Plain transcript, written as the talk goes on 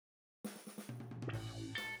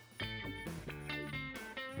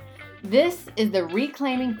This is the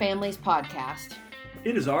Reclaiming Families podcast.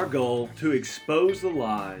 It is our goal to expose the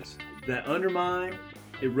lies that undermine,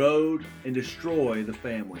 erode, and destroy the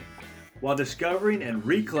family, while discovering and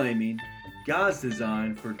reclaiming God's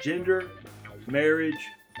design for gender, marriage,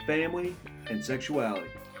 family, and sexuality.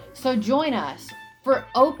 So join us for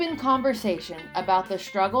open conversation about the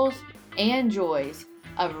struggles and joys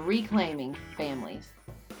of reclaiming families.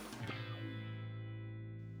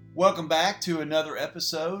 Welcome back to another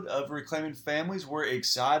episode of Reclaiming Families. We're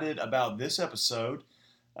excited about this episode.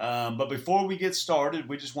 But before we get started,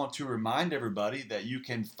 we just want to remind everybody that you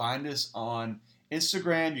can find us on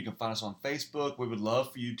Instagram. You can find us on Facebook. We would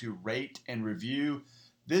love for you to rate and review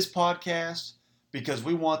this podcast because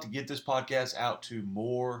we want to get this podcast out to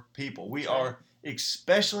more people. We are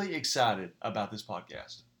especially excited about this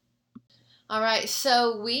podcast. All right,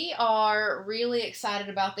 so we are really excited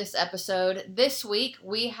about this episode. This week,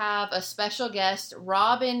 we have a special guest,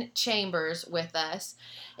 Robin Chambers, with us.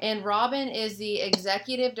 And Robin is the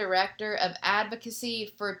Executive Director of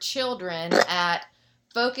Advocacy for Children at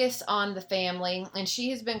Focus on the Family. And she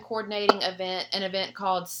has been coordinating an event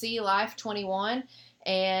called See Life 21.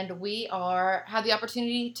 And we have the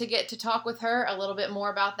opportunity to get to talk with her a little bit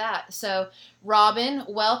more about that. So, Robin,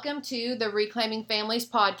 welcome to the Reclaiming Families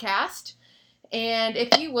podcast. And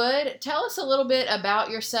if you would, tell us a little bit about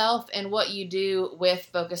yourself and what you do with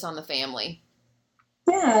Focus on the Family.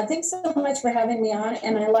 Yeah, thanks so much for having me on.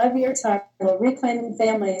 And I love your title, Reclaiming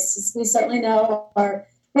Families. We certainly know our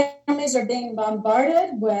families are being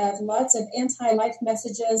bombarded with lots of anti-life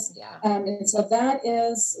messages. Yeah. And so that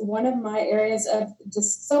is one of my areas of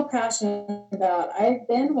just so passionate about. I've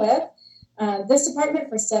been with this department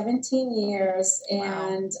for 17 years.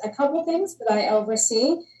 And a couple things that I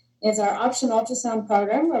oversee is our Option Ultrasound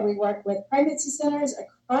program, where we work with pregnancy centers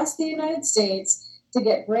across the United States to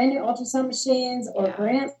get brand new ultrasound machines or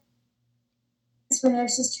grants for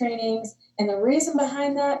nurses trainings. And the reason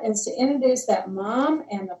behind that is to introduce that mom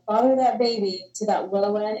and the father of that baby to that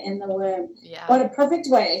little one in the womb. Yeah. What a perfect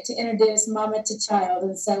way to introduce mama to child.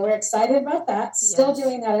 And so we're excited about that. Still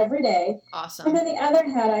doing that every day. Awesome. And then the other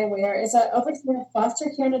hat I wear is I oversee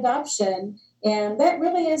foster care and adoption. And that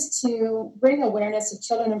really is to bring awareness of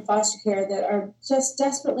children in foster care that are just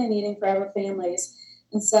desperately needing forever families.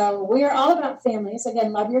 And so we are all about families.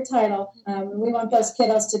 Again, love your title. We want those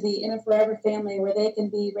kiddos to be in a forever family where they can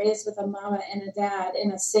be raised with a mama and a dad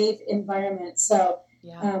in a safe environment. So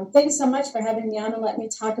thanks so much for having me on and let me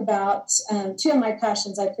talk about two of my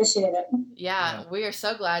passions. I appreciate it. Yeah, we are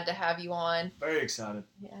so glad to have you on. Very excited.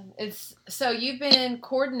 Yeah, so you've been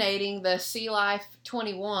coordinating the See Life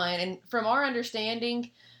 21, and from our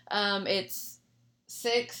understanding, it's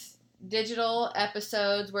 6 digital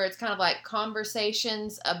episodes where it's kind of like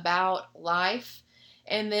conversations about life,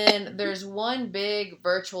 and then there's one big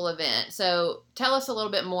virtual event. So tell us a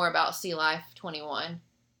little bit more about See Life 21.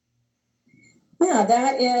 Yeah,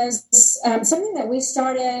 that is something that we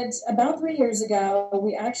started about 3 years ago.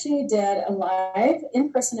 We actually did a live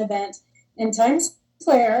in-person event in Times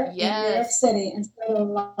Square in New York City and showed a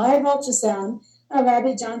live ultrasound of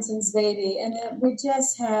Abby Johnson's baby. And we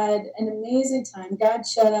just had an amazing time. God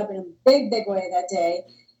showed up in a big, big way that day.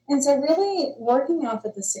 And so really working off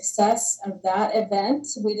of the success of that event,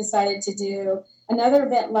 we decided to do another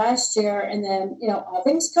event last year, and then, all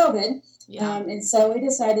things COVID. And so we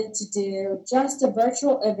decided to do just a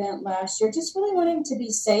virtual event last year, just really wanting to be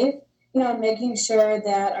safe, making sure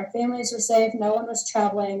that our families were safe, no one was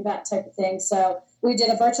traveling, that type of thing. So we did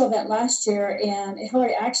a virtual event last year, and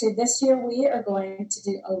Hillary, actually this year we are going to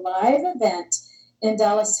do a live event in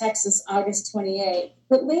Dallas, Texas, August 28th.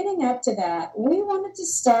 But leading up to that, we wanted to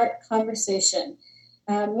start conversation.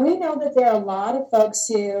 We know that there are a lot of folks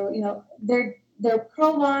who, they're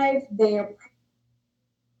pro-life, they're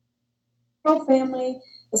pro-family,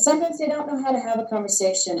 but sometimes they don't know how to have a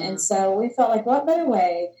conversation. And so we felt like what better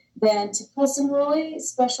way than to pull some really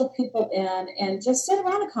special people in and just sit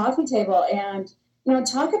around a coffee table and,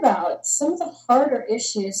 talk about some of the harder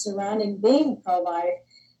issues surrounding being pro-life.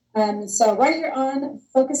 So right here on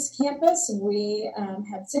Focus Campus, we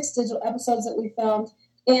have 6 digital episodes that we filmed.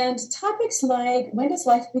 And topics like, when does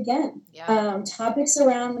life begin? Topics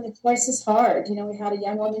around when the choice is hard. We had a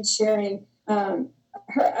young woman sharing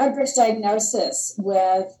her adverse diagnosis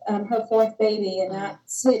with her 4th baby, and that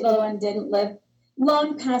sweet little one didn't live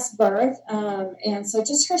long past birth. And so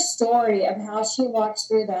just her story of how she walked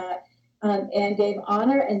through that and gave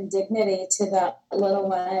honor and dignity to that little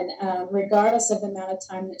one, regardless of the amount of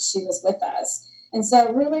time that she was with us. And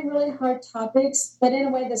so really, really hard topics, but in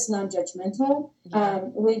a way that's non-judgmental.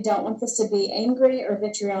 We don't want this to be angry or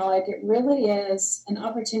vitriolic. It really is an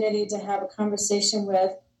opportunity to have a conversation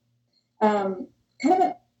with kind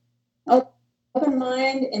of an open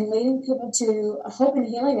mind and leading people to hope and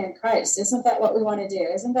healing in Christ. Isn't that what we want to do?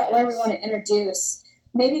 Isn't that where we want to introduce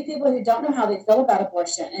maybe people who don't know how they feel about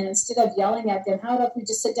abortion? And instead of yelling at them, how about we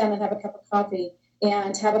just sit down and have a cup of coffee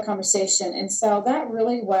and have a conversation? And so that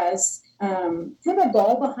really was kind of a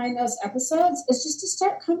goal behind those episodes, is just to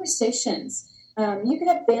start conversations. You could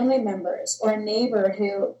have family members or a neighbor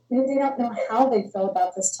who maybe they don't know how they feel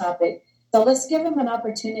about this topic. So let's give them an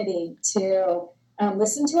opportunity to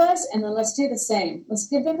listen to us, and then let's do the same. Let's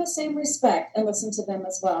give them the same respect and listen to them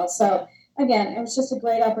as well. So again, it was just a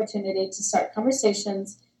great opportunity to start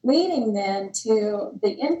conversations, leading then to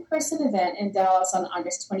the in-person event in Dallas on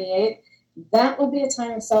August 28th. That will be a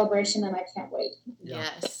time of celebration, and I can't wait.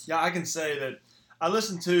 Yes. Yeah, I can say that I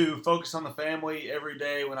listen to Focus on the Family every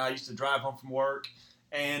day when I used to drive home from work,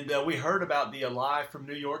 and we heard about the Alive from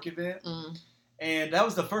New York event, and that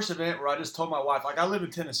was the first event where I just told my wife, like, I live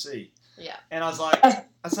in Tennessee, and I was like,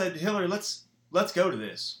 I said, Hillary, let's go to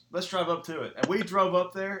this. Let's drive up to it, and we drove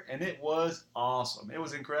up there, and it was awesome. It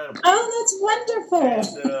was incredible. Oh, that's wonderful.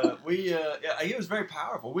 And it was very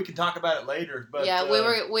powerful. We can talk about it later, but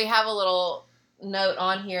we have a little note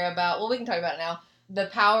on here about, well, we can talk about it now, the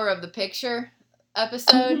power of the picture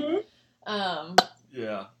episode.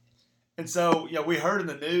 Yeah. And so, we heard in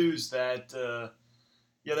the news that,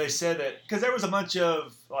 they said that, because there was a bunch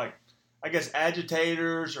of, like, I guess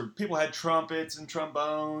agitators or people had trumpets and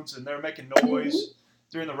trombones and they were making noise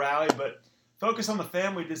during the rally, but Focus on the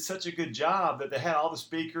Family did such a good job that they had all the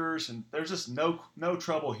speakers and there's just no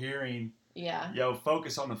trouble hearing,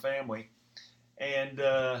 Focus on the Family. And,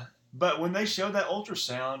 but when they showed that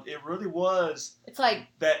ultrasound, it really was. It's like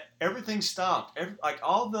that everything stopped. Like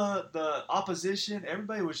all the opposition,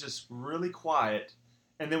 everybody was just really quiet.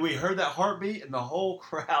 And then we heard that heartbeat, and the whole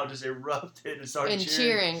crowd just erupted and started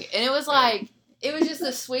cheering. And it was like, it was just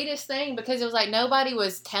the sweetest thing, because it was like nobody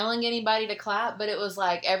was telling anybody to clap, but it was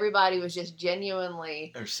like everybody was just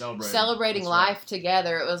genuinely celebrating life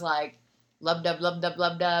together. It was like, lub dub, lub dub,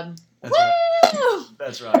 lub dub. That's right.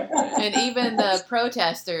 That's right. And even the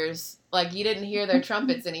protesters, like, you didn't hear their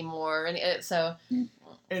trumpets anymore, and so.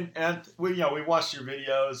 And we watched your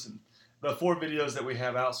videos and the 4 videos that we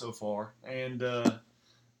have out so far, and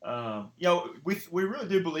we really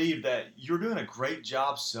do believe that you're doing a great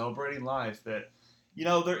job celebrating life. That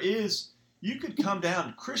there is, you could come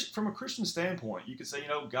down from a Christian standpoint. You could say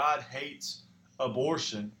God hates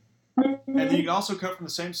abortion, and then you can also come from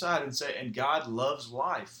the same side and say, and God loves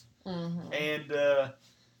life. And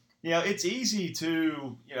it's easy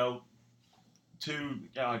to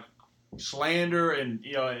slander and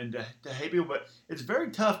to hate people, but it's very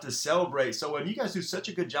tough to celebrate. So when you guys do such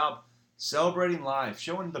a good job celebrating life,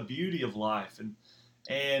 showing the beauty of life,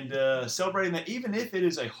 and celebrating that even if it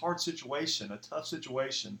is a hard situation, a tough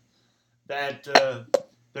situation, that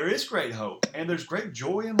there is great hope and there's great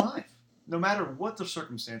joy in life, no matter what the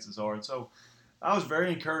circumstances are. And so I was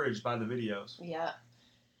very encouraged by the videos. Yeah.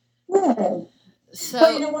 Good. So,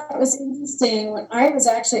 you know what was interesting? When I was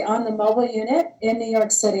actually on the mobile unit in New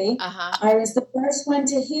York City, I was the first one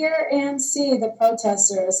to hear and see the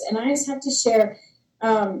protesters. And I just have to share,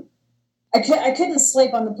 I couldn't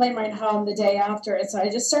sleep on the plane ride home the day after. And so I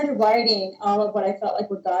just started writing all of what I felt like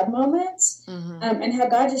were God moments, and how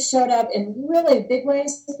God just showed up in really big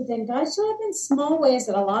ways. But then God showed up in small ways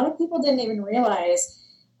that a lot of people didn't even realize.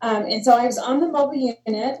 And so I was on the mobile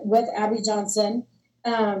unit with Abby Johnson,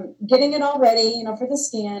 getting it all ready, for the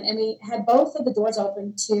scan. And we had both of the doors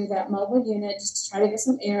open to that mobile unit just to try to get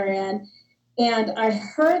some air in. And I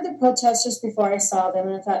heard the protesters before I saw them,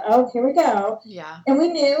 and I thought, oh, here we go. Yeah. And we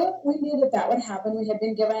knew that would happen. We had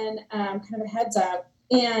been given kind of a heads up.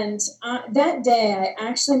 And that day, I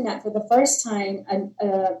actually met for the first time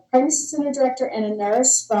a pregnancy center director and a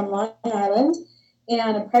nurse from Long Island,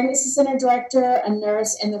 and a pregnancy center director, a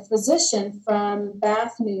nurse, and the physician from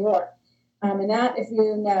Bath, New York. And that, if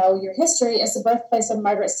you know your history, is the birthplace of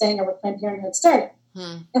Margaret Sanger, where Planned Parenthood started.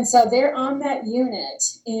 And so they're on that unit,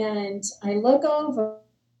 and I look over,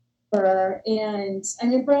 and I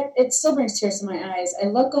mean, Brett, it still brings tears to my eyes. I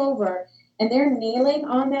look over, and they're kneeling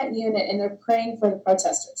on that unit, and they're praying for the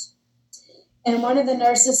protesters. And one of the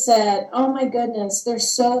nurses said, oh my goodness, they're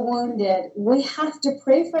so wounded. We have to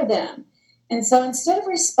pray for them. And so instead of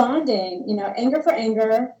responding, anger for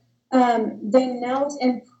anger, they knelt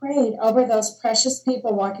and prayed over those precious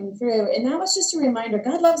people walking through. And that was just a reminder.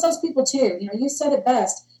 God loves those people too. You said it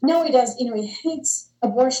best. No, he does. He hates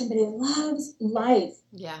abortion, but he loves life.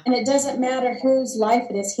 Yeah. And it doesn't matter whose life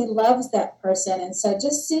it is. He loves that person. And so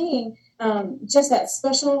just seeing just that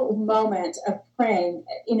special moment of praying,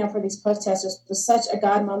 for these protesters was such a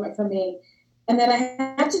God moment for me. And then I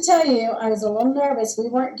have to tell you, I was a little nervous. We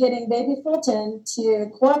weren't getting baby Fulton to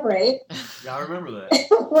cooperate. Yeah, I remember that.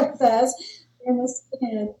 With us.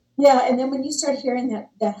 Yeah, and then when you start hearing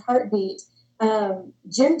that heartbeat,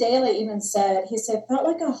 Jim Daly even said, he said, felt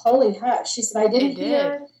like a holy hush. He said, I didn't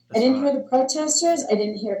hear the protesters. I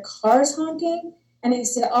didn't hear cars honking. And he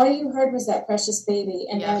said, all you heard was that precious baby.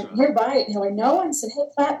 And then you're right, Hillary. No one said, hey,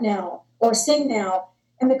 clap now or sing now.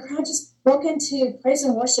 And the crowd just broke into praise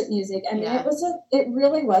and worship music. I mean, it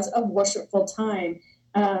really was a worshipful time.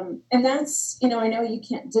 And that's, I know you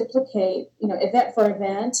can't duplicate, event for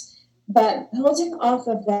event, but building off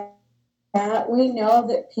of that, we know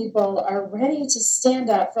that people are ready to stand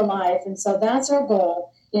up for life. And so that's our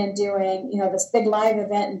goal in doing, this big live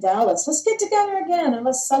event in Dallas. Let's get together again and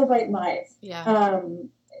let's celebrate life. Yeah.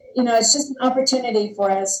 It's just an opportunity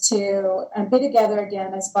for us to be together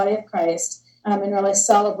again as body of Christ and really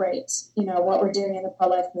celebrate, what we're doing in the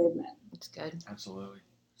pro-life movement. That's good. Absolutely.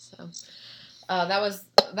 So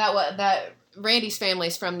that Randy's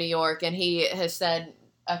family's from New York, and he has said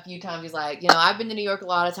a few times, he's like, I've been to New York a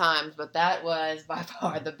lot of times, but that was by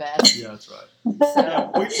far the best. Yeah, that's right.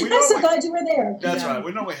 So, I'm so glad you were there. That's right.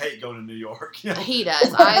 We normally hate going to New York. He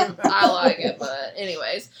does. I like it, but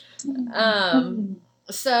anyways.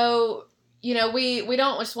 So, we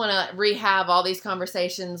don't just want to rehab all these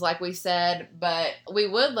conversations like we said, but we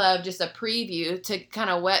would love just a preview to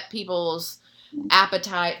kind of whet people's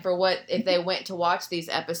appetite for what, if they went to watch these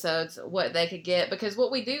episodes, what they could get. Because what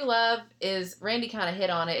we do love is, Randy kind of hit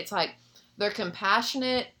on it, it's like they're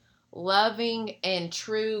compassionate, loving, and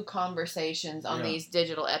true conversations on these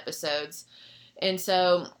digital episodes. And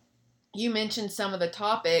so you mentioned some of the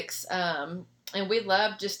topics, and we'd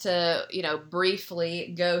love just to,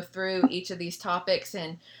 briefly go through each of these topics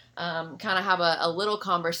and kind of have a little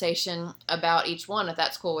conversation about each one, if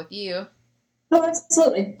that's cool with you. Oh,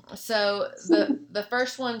 absolutely. So the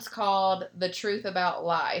first one's called The Truth About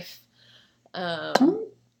Life.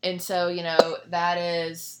 And so, that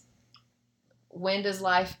is, when does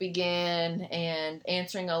life begin, and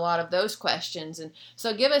answering a lot of those questions. And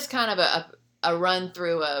so give us kind of a run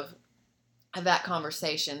through of that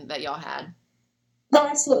conversation that y'all had. No,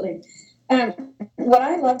 absolutely. What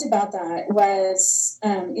I loved about that was,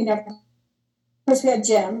 of course we had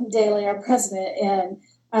Jim Daly, our president, and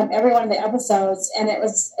every one of the episodes, and it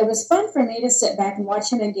was fun for me to sit back and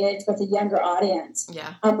watch him engage with a younger audience.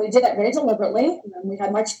 Yeah. We did that very deliberately. We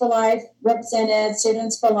had March for Life represented,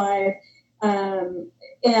 Students for Life,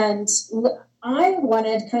 and I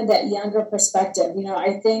wanted kind of that younger perspective.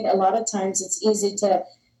 I think a lot of times it's easy to,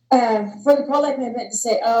 for the pro-life movement to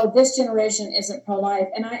say, oh, this generation isn't pro-life.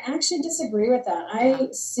 And I actually disagree with that. I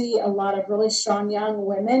see a lot of really strong young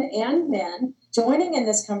women and men joining in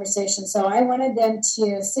this conversation. So I wanted them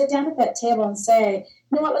to sit down at that table and say,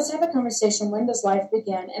 you know what, let's have a conversation. When does life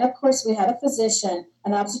begin? And of course, we had a physician,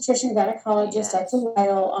 an obstetrician gynecologist, Dr.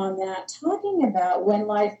 Lyle, on that, talking about when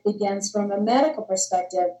life begins from a medical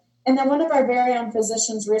perspective. And then one of our very own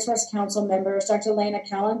Physicians Resource Council members, Dr. Lena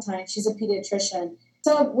Callentine, she's a pediatrician.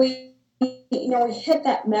 So we hit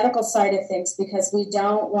that medical side of things because we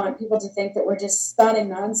don't want people to think that we're just spouting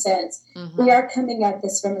nonsense. Mm-hmm. We are coming at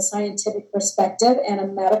this from a scientific perspective and a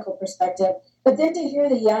medical perspective. But then to hear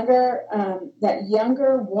that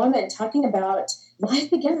younger woman talking about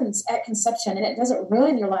life begins at conception, and it doesn't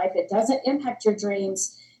ruin your life. It doesn't impact your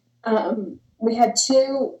dreams. We had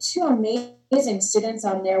two amazing students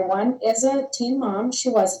on there. One is a teen mom. She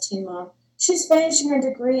was a teen mom. She's finishing her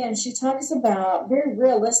degree, and she talks about very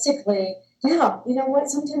realistically, yeah, you know what?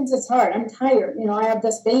 Sometimes it's hard. I'm tired. I have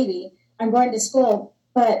this baby. I'm going to school,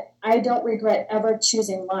 but I don't regret ever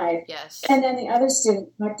choosing life. Yes. And then the other student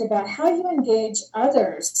talked about how you engage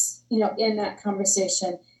others, in that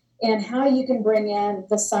conversation, and how you can bring in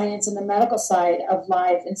the science and the medical side of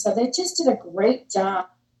life. And so they just did a great job.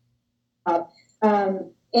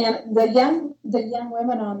 And the young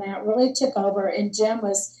women on that really took over. And Jim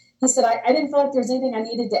he said, I didn't feel like there was anything I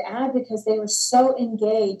needed to add because they were so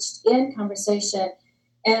engaged in conversation.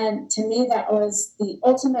 And to me, that was the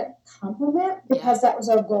ultimate compliment because that was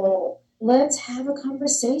our goal. Let's have a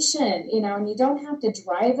conversation, and you don't have to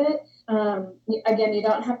drive it. Again, you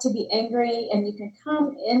don't have to be angry, and you can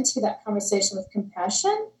come into that conversation with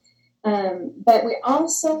compassion. But we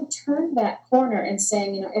also turned that corner and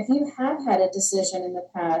saying, if you have had a decision in the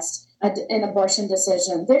past, an abortion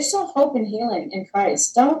decision, there's still hope and healing in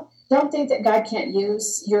Christ. Don't think that God can't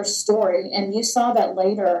use your story. And you saw that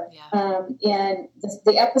later in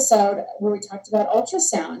the episode where we talked about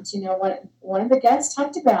ultrasound. One of the guests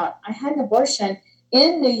talked about, I had an abortion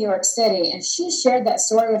in New York City, and she shared that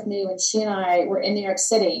story with me when she and I were in New York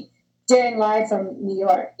City doing live from New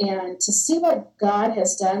York. And to see what God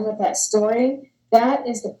has done with that story, that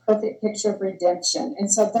is the perfect picture of redemption.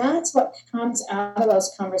 And so that's what comes out of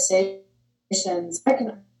those conversations. I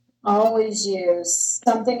can always use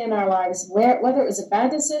something in our lives, whether it was a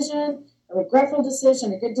bad decision, a regretful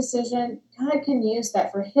decision, a good decision, God can use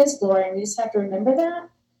that for his glory. And we just have to remember that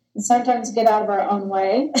and sometimes get out of our own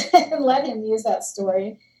way and let him use that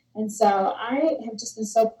story. And so I have just been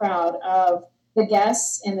so proud of the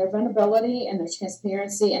guests and their vulnerability and their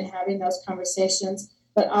transparency and having those conversations,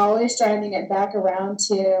 but always driving it back around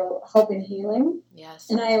to hope and healing. Yes.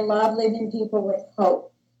 And I love leaving people with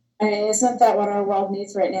hope. I mean, isn't that what our world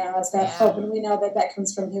needs right now? Is that hope? And we know that that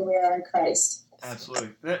comes from who we are in Christ. Absolutely.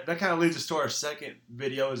 That kind of leads us to our second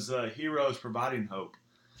video is Heroes Providing Hope.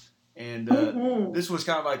 And this was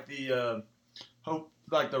kind of like the hope,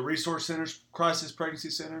 like the resource centers, crisis pregnancy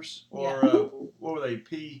centers, or what were they?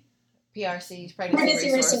 PRCs,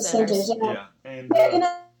 pregnancy resource centers. Yeah. And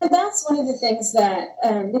that's one of the things that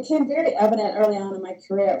became very evident early on in my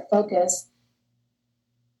career at Focus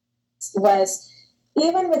was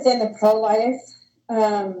even within the pro-life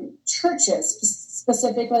churches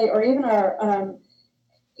specifically, or even our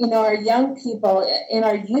our young people in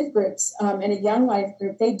our youth groups, in a young life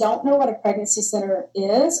group, they don't know what a pregnancy center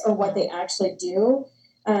is or what they actually do.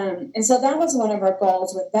 And so that was one of our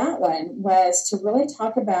goals with that one, was to really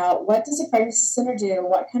talk about what does a pregnancy center do,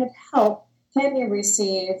 what kind of help can you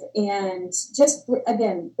receive, and just,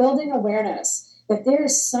 again, building awareness that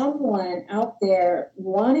there's someone out there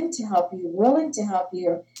wanting to help you, willing to help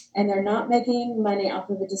you, and they're not making money off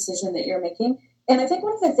of a decision that you're making. And I think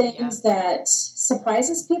one of the things that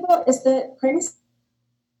surprises people is that pregnancy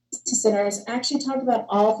centers actually talk about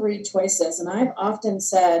all three choices. And I've often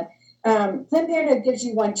said, Planned Parenthood gives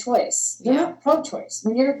you one choice. They're not pro-choice.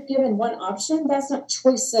 When you're given one option, that's not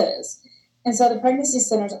choices. And so the pregnancy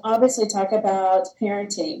centers obviously talk about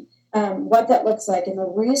parenting, what that looks like, and the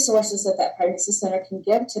resources that that pregnancy center can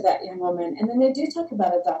give to that young woman. And then they do talk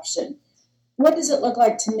about adoption. What does it look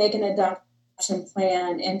like to make an adoption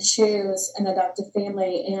plan and choose an adoptive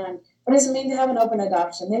family? And what does it mean to have an open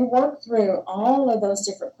adoption? They work through all of those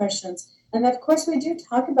different questions. And of course, we do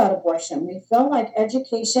talk about abortion. We feel like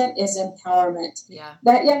education is empowerment. Yeah.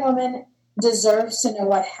 That young woman deserves to know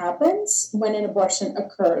what happens when an abortion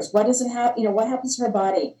occurs. What does it have? What happens to her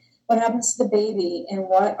body? What happens to the baby? And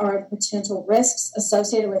what are the potential risks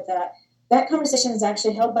associated with that? That conversation is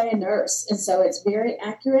actually held by a nurse. And so it's very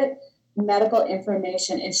accurate medical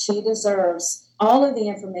information, and she deserves all of the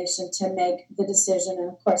information to make the decision. And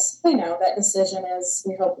of course, we know that decision is,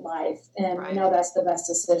 we hope, life, and we know that's the best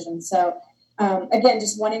decision. So again,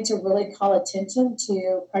 just wanting to really call attention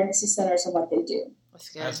to pregnancy centers and what they do. That's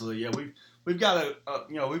good. Absolutely. Yeah, we've got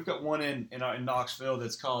we've got one in Knoxville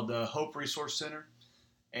that's called the Hope Resource Center,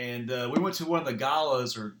 and we went to one of the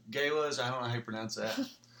galas. I don't know how you pronounce that,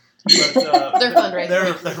 but they're fundraising.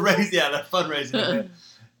 They're fundraising event.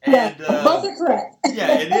 And, both are correct.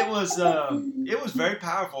 Yeah, and it was very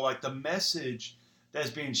powerful, like the message that's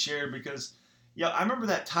being shared, because I remember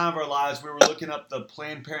that time of our lives we were looking up the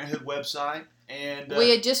Planned Parenthood website, and we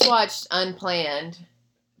had just watched Unplanned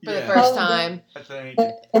for the first time, I think.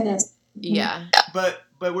 Yeah. But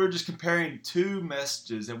we were just comparing two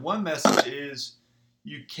messages, and one message is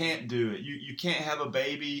you can't do it. You can't have a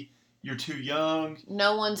baby. You're too young.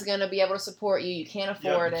 No one's going to be able to support you. You can't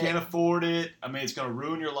afford it. You can't afford it. I mean, it's going to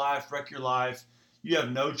ruin your life, wreck your life. You have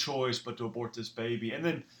no choice but to abort this baby. And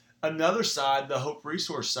then another side, the Hope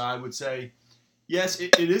Resource side, would say, yes,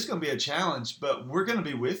 it is going to be a challenge, but we're going to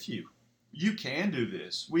be with you. You can do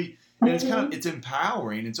this. And it's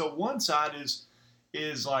empowering. And so one side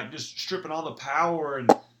is like just stripping all the power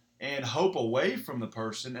and hope away from the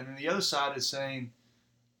person. And then the other side is saying,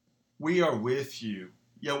 we are with you.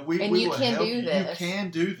 We will help you. You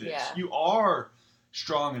can do this. Yeah. You are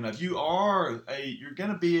strong enough. You're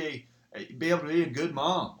going to be able to be a good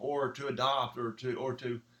mom, or to adopt, or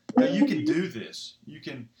to you can do this. You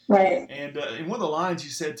can. Right. And one of the lines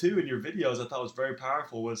you said too in your videos, I thought was very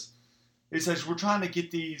powerful, was it says we're trying to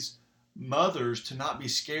get these mothers to not be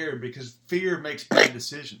scared because fear makes bad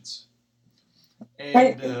decisions.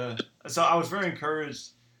 And so I was very encouraged.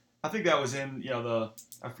 I think that was in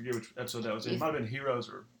I forget which episode that was in. It might have been Heroes,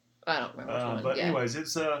 or I don't remember. But anyways,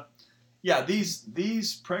 it's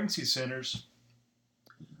these pregnancy centers.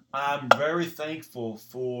 I'm very thankful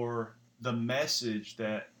for the message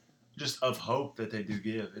that just of hope that they do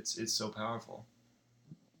give. It's so powerful.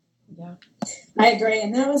 Yeah, I agree,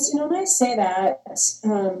 and that was when I say that,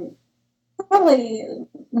 probably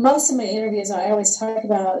most of my interviews I always talk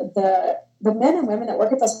about the men and women that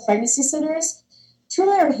work at those pregnancy centers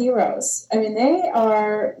truly are heroes. I mean, they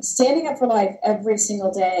are standing up for life every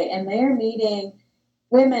single day, and they are meeting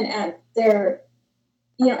women at their,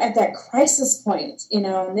 at that crisis point,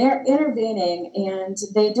 and they're intervening, and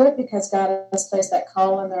they do it because God has placed that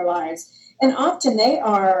call in their lives. And often they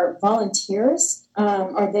are volunteers,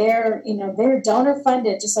 or they're donor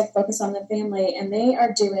funded, just like Focus on the Family, and they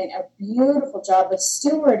are doing a beautiful job of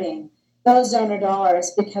stewarding those donor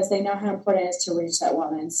dollars because they know how important it is to reach that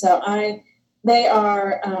woman. So they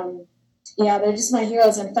are, they're just my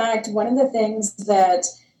heroes. In fact, one of the things that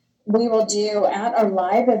we will do at our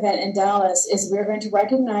live event in Dallas is we're going to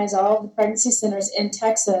recognize all of the pregnancy centers in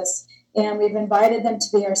Texas, and we've invited them to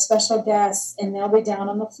be our special guests, and they'll be down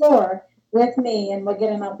on the floor with me, and we'll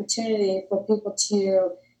get an opportunity for people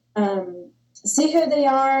to see who they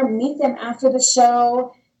are, meet them after the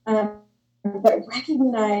show, but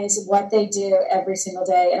recognize what they do every single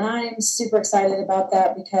day. And I'm super excited about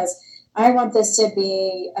that because I want this to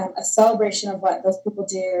be a celebration of what those people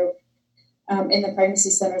do in the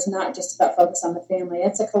pregnancy centers, not just about Focus on the Family.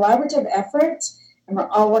 It's a collaborative effort, and we're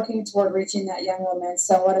all working toward reaching that young woman.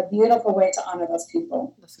 So what a beautiful way to honor those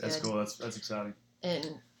people. That's cool. That's exciting.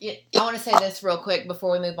 And I want to say this real quick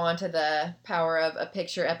before we move on to the Power of a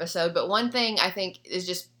Picture episode. But one thing I think is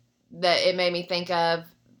just that it made me think of,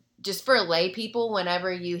 just for lay people,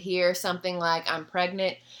 whenever you hear something like I'm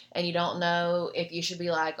pregnant and you don't know if you should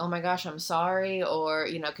be like, oh my gosh, I'm sorry, or,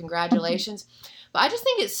 congratulations. But I just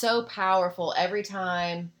think it's so powerful every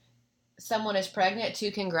time someone is pregnant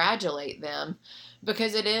to congratulate them,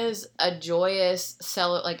 because it is a joyous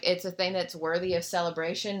it's a thing that's worthy of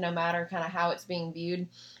celebration, no matter kind of how it's being viewed.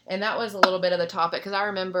 And that was a little bit of the topic, because I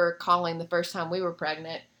remember calling the first time we were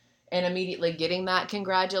pregnant and immediately getting that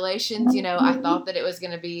congratulations. I thought that it was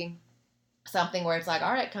going to be something where it's like,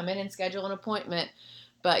 all right, come in and schedule an appointment.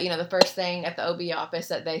 But, the first thing at the OB office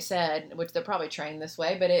that they said, which they're probably trained this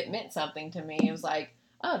way, but it meant something to me. It was like,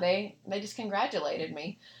 oh, they just congratulated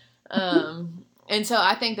me. And so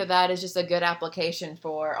I think that is just a good application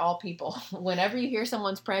for all people. Whenever you hear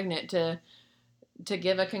someone's pregnant, to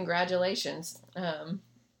give a congratulations.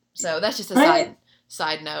 So that's just a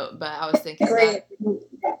side note, but I was thinking great.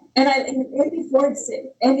 And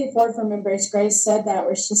Amy Ford from Embrace Grace said that,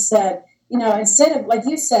 where she said, instead of, like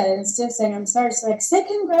you said, instead of saying I'm sorry, it's like, say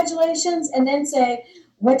congratulations and then say,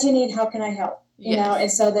 what do you need? How can I help?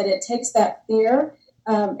 And so that it takes that fear.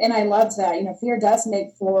 And I love that. Fear does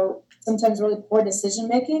make for sometimes really poor decision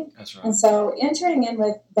making. That's right. And so entering in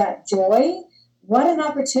with that joy, what an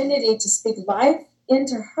opportunity to speak life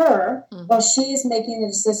into her while she's making the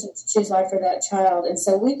decision to choose life for that child. And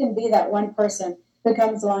so we can be that one person who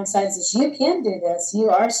comes alongside and says, you can do this.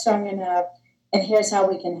 You are strong enough. And here's how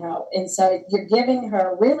we can help. And so you're giving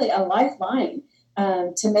her really a lifeline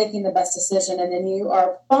to making the best decision. And then you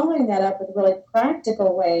are following that up with really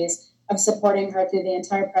practical ways of supporting her through the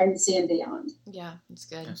entire pregnancy and beyond. Yeah, that's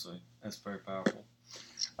good. Absolutely. That's very powerful.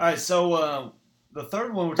 All right, so the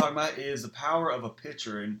third one we're talking about is the power of a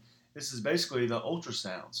picture. And this is basically the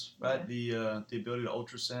ultrasounds, right? Yeah. The ability to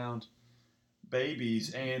ultrasound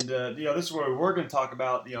babies. And, this is where we're going to talk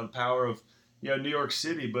about, the power of, New York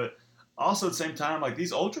City, but also at the same time, like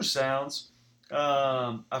these ultrasounds,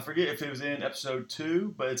 I forget if it was in episode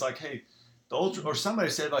 2, but it's like, hey, or somebody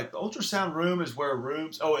said like the ultrasound room is where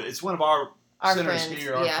it's one of our centers friends,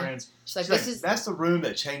 here, our friends. She's like, that's the room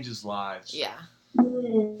that changes lives. Yeah.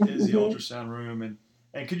 Is the ultrasound room.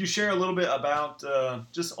 And could you share a little bit about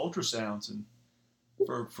just ultrasounds and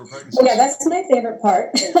for pregnancy? Yeah, that's my favorite part.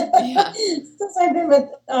 Yeah. Since I've been with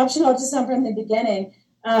optional ultrasound from the beginning.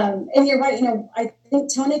 And you're right, I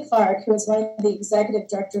think Tony Clark, who is one of the executive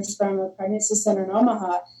directors from a pregnancy center in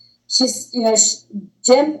Omaha,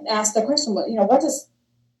 Jim asked the question, what does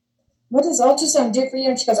ultrasound do for you?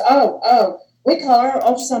 And she goes, oh, we call our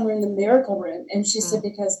ultrasound room the miracle room. And she said,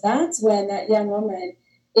 because that's when that young woman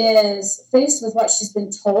is faced with what she's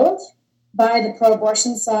been told by the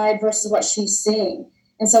pro-abortion side versus what she's seeing.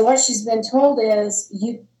 And so what she's been told is,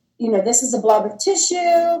 this is a blob of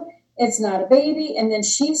tissue, it's not a baby. And then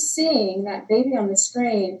she's seeing that baby on the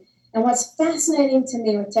screen. And what's fascinating to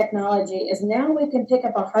me with technology is now we can pick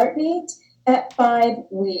up a heartbeat at 5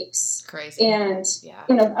 weeks. Crazy. And,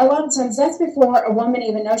 a lot of times that's before a woman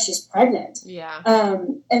even knows she's pregnant. Yeah.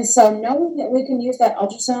 And so knowing that we can use that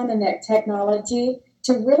ultrasound and that technology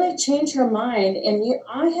to really change her mind. And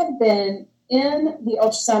I have been in the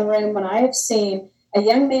ultrasound room when I have seen a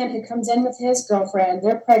young man who comes in with his girlfriend,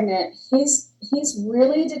 they're pregnant. He's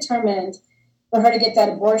really determined for her to get that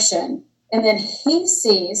abortion. And then he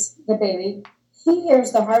sees the baby, he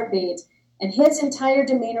hears the heartbeat, and his entire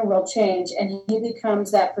demeanor will change, and he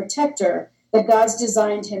becomes that protector that God's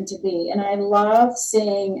designed him to be. And I love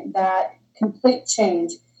seeing that complete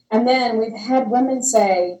change. And then we've had women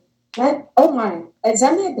say, "What? Oh my, is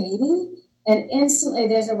that my baby?" And instantly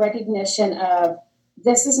there's a recognition of,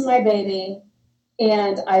 this is my baby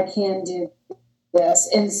and I can do this.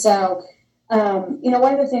 And so,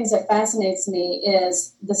 one of the things that fascinates me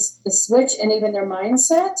is the switch and even their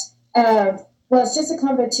mindset of, well, it's just a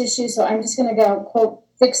clump of tissue, so I'm just going to go, quote,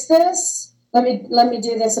 fix this. Let me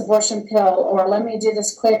do this abortion pill, or let me do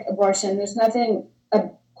this quick abortion. There's nothing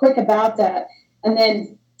quick about that. And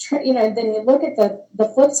then, then you look at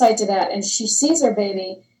the flip side to that, and she sees her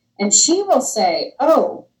baby, and she will say,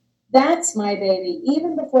 "Oh, that's my baby,"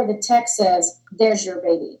 even before the text says, "There's your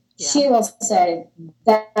baby." Yeah. She will say,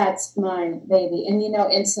 "That's my baby." And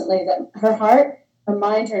instantly that her heart, her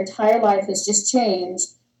mind, her entire life has just changed.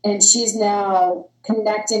 And she's now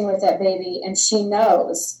connecting with that baby. And she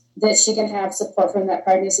knows that she can have support from that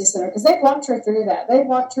pregnancy center, because they've walked her through that. They've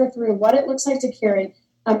walked her through what it looks like to carry,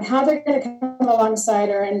 how they're going to come alongside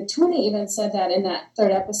her. And Tony even said that in that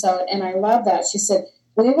third episode. And I love that. She said,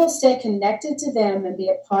 "We will stay connected to them and be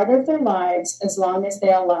a part of their lives as long as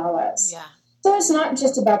they allow us." Yeah. So it's not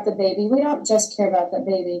just about the baby. We don't just care about the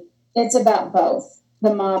baby. It's about both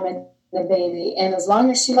the mom and the baby. And as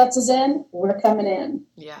long as she lets us in, we're coming in.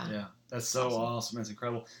 Yeah. Yeah. That's so awesome. That's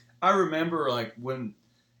incredible. I remember when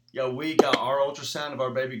we got our ultrasound of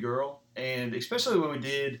our baby girl, and especially when we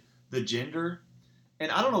did the gender,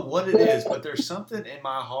 and I don't know what it is, but there's something in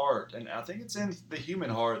my heart, and I think it's in the human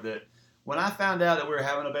heart, that when I found out that we were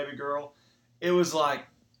having a baby girl, it was like,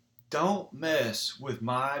 don't mess with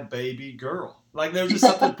my baby girl. Like, there was just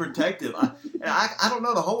something protective. I don't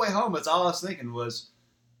know, the whole way home, that's all I was thinking was,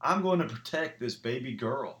 I'm going to protect this baby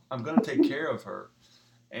girl. I'm going to take care of her.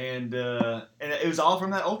 And it was all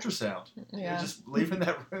from that ultrasound. Yeah. Just leaving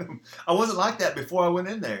that room. I wasn't like that before I went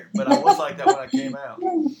in there, but I was like that when I came out.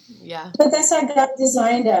 Yeah. But that's how God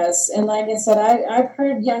designed us. And like I said, I've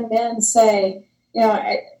heard young men say,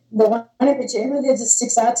 the one in particular that just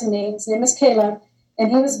sticks out to me, his name is Caleb. And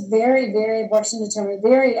he was very, very abortion determined,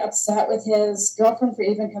 very upset with his girlfriend for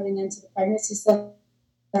even coming into the pregnancy center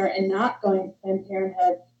and not going to Planned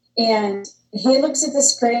Parenthood. And he looks at the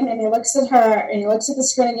screen, and he looks at her, and he looks at the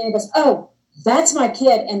screen again, and he goes, "Oh, that's my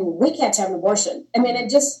kid, and we can't have an abortion." I mean, it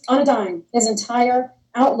just, on a dime, his entire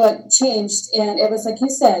outlook changed. And it was like you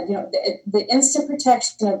said, the instant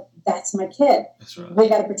protection of, that's my kid. That's right. We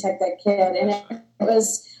got to protect that kid. And it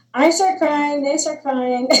was, I start crying, they start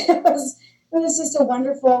crying. It was just a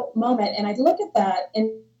wonderful moment. And I look at that,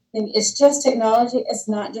 and it's just technology. It's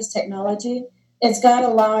not just technology. It's God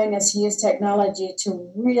allowing us to use technology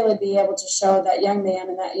to really be able to show that young man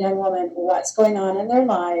and that young woman what's going on in their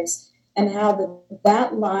lives, and how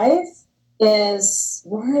that life is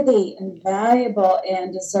worthy and valuable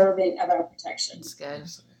and deserving of our protection. That's good.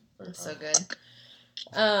 That's so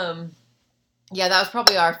good. Yeah, that was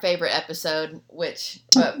probably our favorite episode,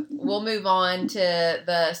 but we'll move on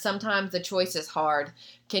to sometimes the choice is hard.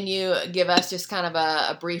 Can you give us just kind of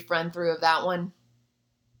a brief run through of that one?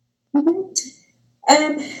 Mm-hmm.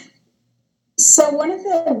 So one of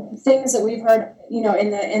the things that we've heard,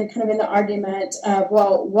 in the argument of,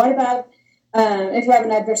 well, what about if you have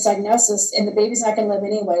an adverse diagnosis and the baby's not going to live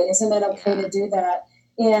anyway? Isn't it okay to do that?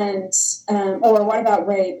 And or what about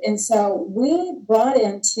rape? And so we brought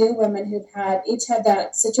in two women who've each had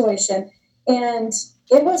that situation, and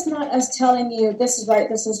it was not us telling you this is right,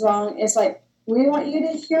 this is wrong. It's like, we want you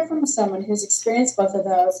to hear from someone who's experienced both of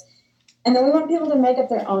those. And then we want people to make up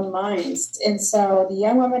their own minds. And so the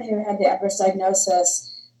young woman who had the adverse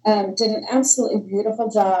diagnosis did an absolutely beautiful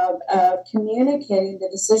job of communicating the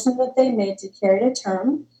decision that they made to carry to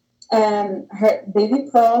term. Her baby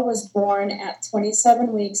Pearl was born at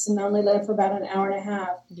 27 weeks and only lived for about an hour and a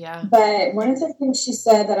half. Yeah. But one of the things she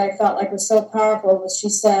said that I felt like was so powerful was, she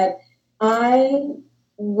said, "I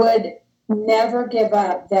would never give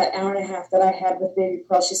up that hour and a half that I had with baby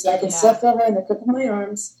Pearl." She said, "I can still feel her in the crook of my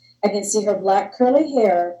arms. I can see her black curly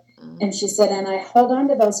hair." And she said, "And I hold on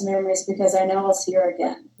to those memories because I know I'll see her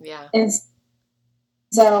again." Yeah. And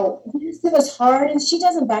so it was hard, and she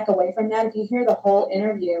doesn't back away from that. If you hear the whole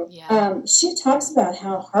interview, she talks about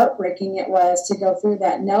how heartbreaking it was to go through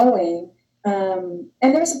that, knowing, and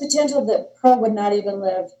there was a potential that Pearl would not even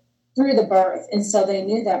live through the birth. And so they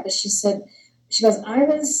knew that. But she goes, "I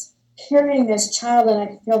was carrying this child and I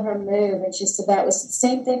could feel her move." And she said, "That was the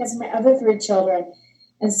same thing as my other three children."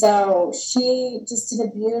 And so she just did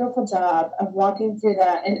a beautiful job of walking through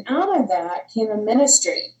that. And out of that came a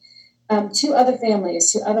ministry to other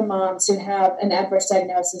families, to other moms who have an adverse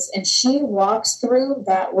diagnosis. And she walks through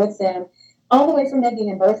that with them, all the way from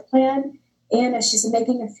making a birth plan Anna, she said,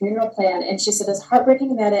 making a funeral plan. And she said, as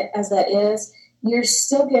heartbreaking as that is, you're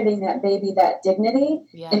still giving that baby that dignity.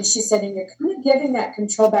 Yeah. And she said, and you're kind of giving that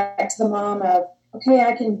control back to the mom of, okay,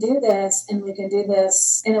 I can do this, and we can do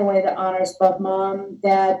this in a way that honors both mom,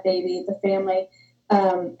 dad, baby, the family,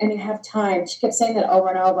 and you have time. She kept saying that over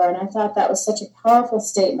and over, and I thought that was such a powerful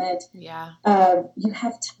statement. Yeah. You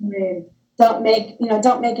have time. Don't make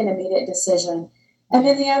an immediate decision. And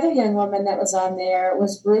then the other young woman that was on there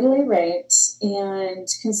was brutally raped and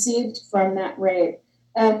conceived from that rape,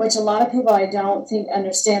 which a lot of people I don't think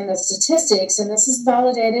understand the statistics. And this is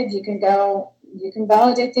validated. You can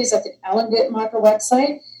validate these at the Alan Guttmacher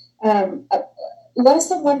website. Less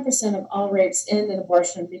than 1% of all rapes end in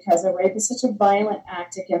abortion because a rape is such a violent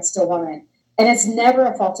act against a woman. And it's never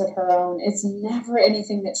a fault of her own. It's never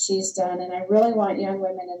anything that she's done. And I really want young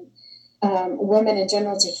women and women in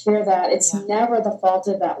general to hear that. It's never the fault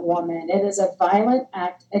of that woman. It is a violent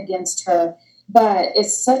act against her. But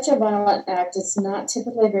it's such a violent act, it's not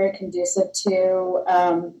typically very conducive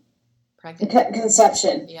to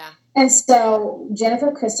conception. Yeah. And so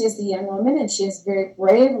Jennifer Christie is the young woman, and she has very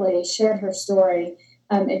bravely shared her story.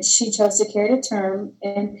 And she chose to carry to term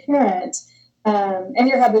and parent. And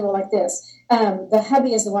your hubby will like this. The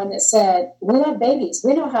hubby is the one that said, "We love babies.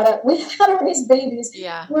 We know how to raise babies.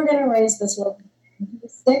 Yeah. We're going to raise this little."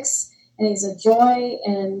 He's 6, and he's a joy.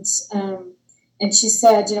 And she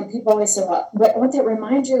said, people always say, "Well, won't it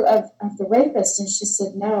remind you of the rapist?" And she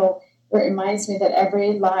said, "No. It reminds me that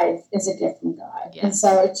every life is a gift from God." Yes. And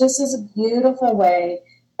so it just is a beautiful way.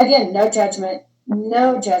 Again, no judgment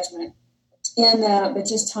in that, but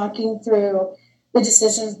just talking through the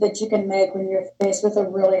decisions that you can make when you're faced with a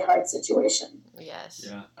really hard situation. Yes.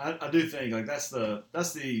 Yeah, I do think like that's the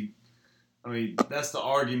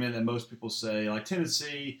argument that most people say. Like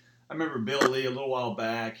Tennessee, I remember Bill Lee a little while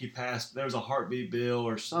back. He passed. There was a heartbeat bill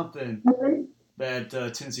or something that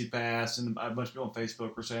Tennessee passed, and a bunch of people on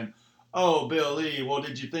Facebook were saying, "Oh, Bill Lee, well,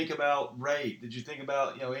 did you think about rape? Did you think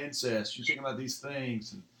about incest? Did you think about these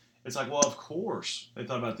things?" And it's like, well, of course they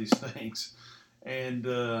thought about these things,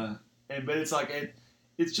 but it's like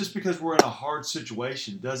it's just because we're in a hard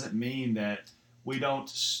situation doesn't mean that we don't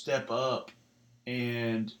step up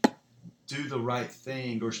and do the right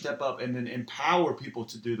thing, or step up and then empower people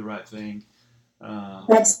to do the right thing.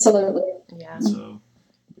 Absolutely. Yeah. So,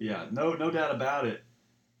 yeah, no doubt about it.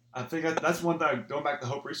 I think that's one thing. Going back to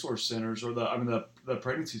Hope Resource Centers or the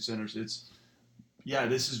pregnancy centers, this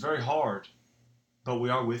is very hard, but we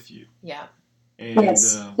are with you. Yeah. And we're going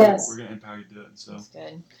to empower you to do it. So that's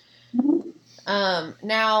good.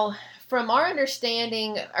 Now, from our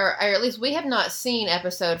understanding, or at least we have not seen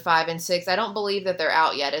episode 5 and 6. I don't believe that they're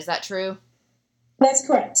out yet. Is that true? That's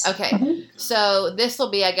correct. Okay. So this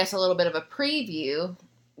will be, I guess, a little bit of a preview.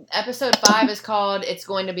 Episode 5 is called "It's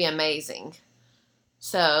Going to Be Amazing."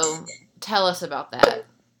 So tell us about that.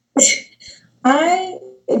 I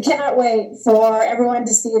cannot wait for everyone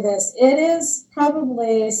to see this. It is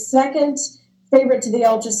probably second favorite to the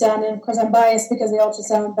ultrasound. And of course, I'm biased because of the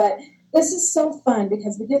ultrasound, but this is so fun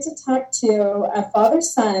because we get to talk to a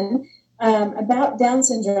father-son about Down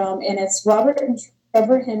syndrome, and it's Robert and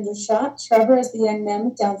Trevor Hendershot. Trevor is the young man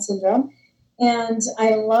with Down syndrome. And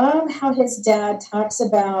I love how his dad talks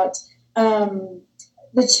about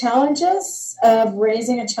the challenges of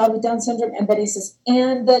raising a child with Down syndrome, but he says,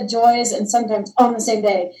 and the joys, and sometimes on the same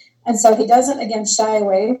day. And so he doesn't, again, shy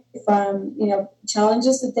away from,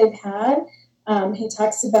 challenges that they've had. He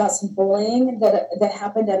talks about some bullying that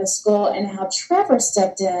happened at a school and how Trevor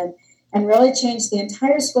stepped in and really changed the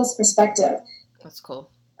entire school's perspective. That's cool.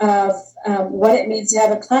 Of what it means to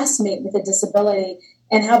have a classmate with a disability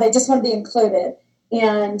and how they just want to be included.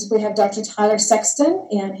 And we have Dr. Tyler Sexton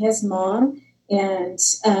and his mom, and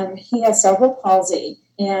he has cerebral palsy.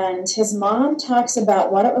 And his mom talks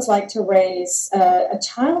about what it was like to raise a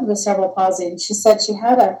child with cerebral palsy. And she said she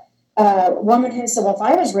had a woman who said, "Well, if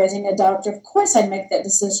I was raising a doctor, of course I'd make that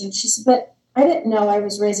decision." She said, "But I didn't know I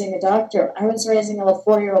was raising a doctor. I was raising a little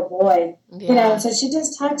 4-year-old boy." Yeah. So she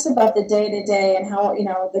just talks about the day-to-day and how,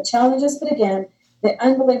 the challenges, but again, the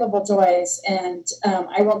unbelievable joys. And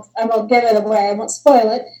I won't give it away. I won't spoil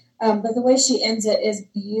it. But the way she ends it is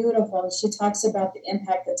beautiful. She talks about the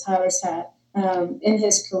impact that Tyler's had in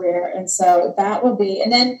his career. And so that will be,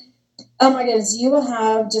 and then, oh my goodness, you will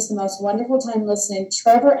have just the most wonderful time listening.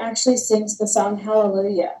 Trevor actually sings the song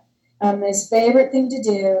Hallelujah. His favorite thing to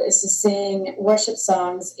do is to sing worship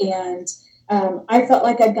songs. And I felt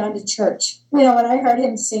like I'd gone to church, when I heard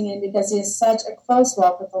him singing, because he has such a close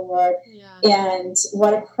walk with the Lord. Yeah. And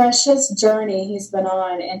what a precious journey he's been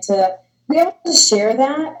on. And to be able to share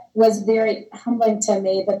that was very humbling to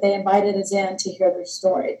me that they invited us in to hear their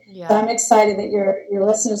story. Yeah. So I'm excited that your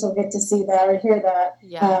listeners will get to see that or hear that.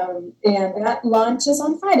 Yeah. And that launches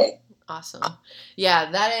on Friday. Awesome.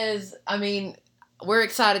 Yeah, that is, I mean, we're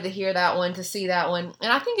excited to hear that one, to see that one.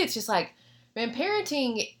 And I think it's just like, man,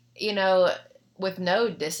 parenting, you know, with no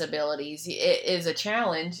disabilities, it is a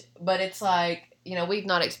challenge, but it's like, you know, we've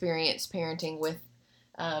not experienced parenting with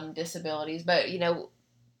disabilities, but, you know,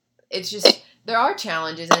 it's just, there are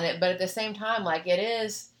challenges in it, but at the same time, like, it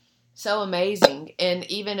is so amazing. And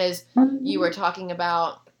even as you were talking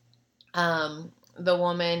about the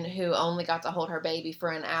woman who only got to hold her baby for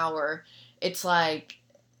an hour, it's like,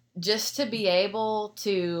 just to be able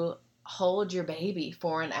to hold your baby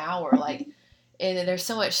for an hour, like, and there's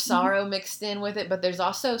so much sorrow mixed in with it, but there's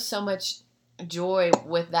also so much joy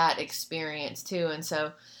with that experience too. And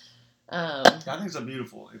so I think it's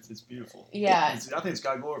beautiful. It's beautiful. Yeah. I think it's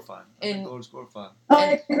God glorifying. I think Lord's glorifying.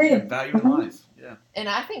 I agree. And value in life. Yeah. And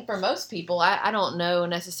I think for most people, I don't know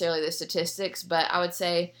necessarily the statistics, but I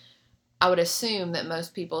would assume that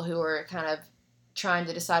most people who are kind of trying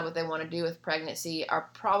to decide what they want to do with pregnancy are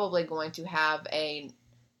probably going to have a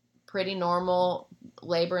pretty normal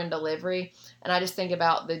labor and delivery. And I just think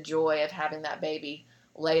about the joy of having that baby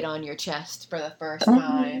laid on your chest for the first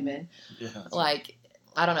time. And like,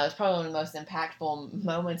 I don't know, it's probably one of the most impactful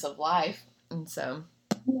moments of life. And so,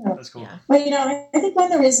 yeah. That's cool. Yeah. Well, I think one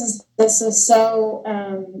of the reasons this is so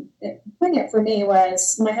poignant for me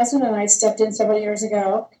was my husband and I stepped in several years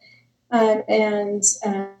ago and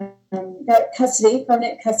got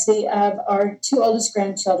permanent custody of our two oldest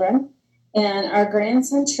grandchildren. And our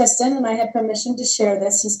grandson, Tristan, and I have permission to share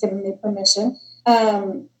this. He's given me permission.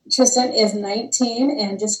 Tristan is 19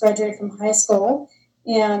 and just graduated from high school.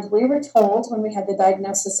 And we were told when we had the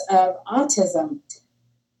diagnosis of autism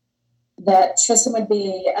that Tristan would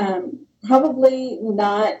be probably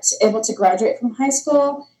not able to graduate from high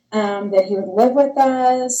school, that he would live with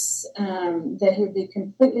us, that he would be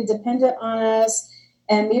completely dependent on us.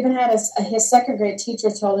 And we even had his second grade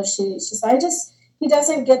teacher told us, she said, he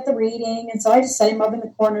doesn't get the reading. And so I just set him up in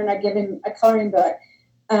the corner and I give him a coloring book.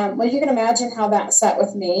 Well, you can imagine how that sat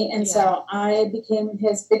with me. And so I became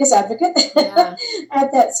his biggest advocate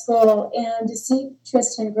at that school. And to see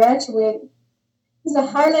Tristan graduate was a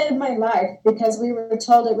highlight of my life because we were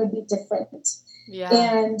told it would be different. Yeah.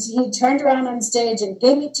 And he turned around on stage and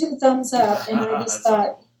gave me 2 thumbs up. And I just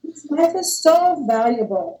thought, his life is so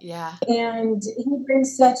valuable. Yeah. And he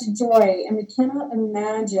brings such joy. And we cannot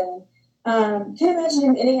imagine, can't imagine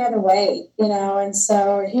him any other way, you know. And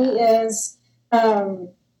so he is,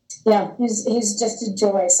 he's just a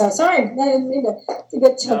joy. So sorry, I didn't mean to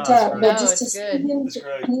get choked up. But just to it's good. That's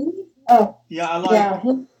great.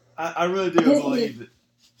 I really do believe that.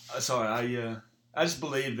 I just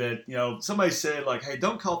believe that, you know, somebody said, like, hey,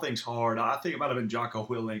 don't call things hard. I think it might have been Jocko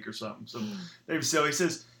Willink or something. So David Steele, he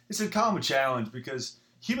said, call them a challenge because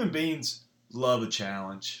human beings love a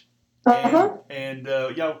challenge. And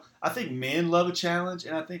you know, I think men love a challenge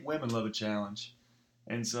and I think women love a challenge.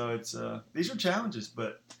 And so it's, these are challenges,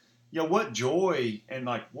 but, you know, what joy and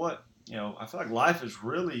like what, you know, I feel like life is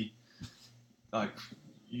really like,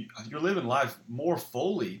 you're living life more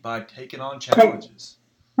fully by taking on challenges.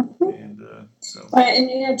 And and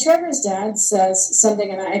you know, Trevor's dad says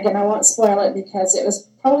something, and I won't spoil it because it was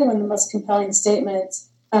probably one of the most compelling statements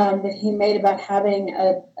that he made about having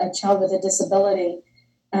a child with a disability.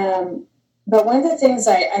 But one of the things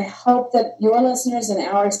I hope that your listeners and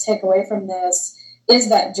ours take away from this is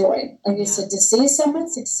that joy. Like you said, to see someone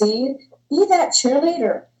succeed, be that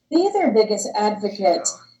cheerleader, be their biggest advocate.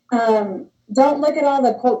 Don't look at all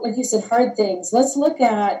the, quote, like you said, hard things. Let's look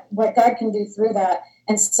at what God can do through that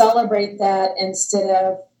and celebrate that instead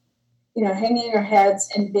of, you know, hanging our heads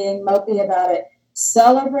and being mopey about it.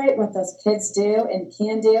 Celebrate what those kids do and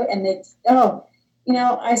can do. And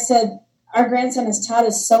I said, our grandson has taught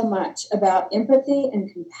us so much about empathy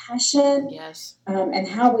and compassion. Yes. And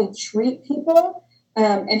how we treat people.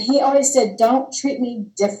 And he always said, don't treat me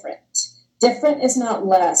different. Different is not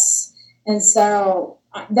less. And so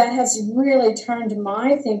that has really turned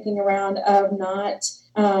my thinking around of not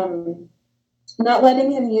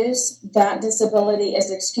letting him use that disability as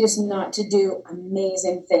an excuse not to do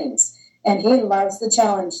amazing things. And he loves the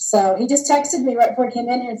challenge. So he just texted me right before he came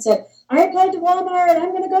in here and said, I applied to Walmart.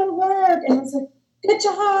 I'm going to go to work. And I was like, good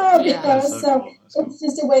job. Yeah, so it's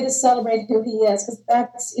just a way to celebrate who he is because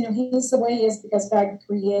that's, you know, he's the way he is because God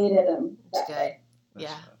created him. That's good.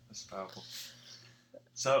 That's powerful.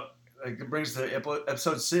 So it brings to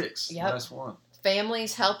episode 6. Yep. Last one.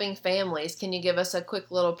 Families helping families. Can you give us a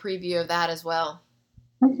quick little preview of that as well?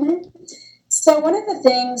 Mm-hmm. So one of the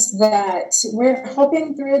things that we're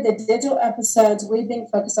hoping through the digital episodes, we being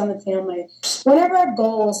focused on the family, one of our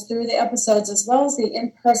goals through the episodes as well as the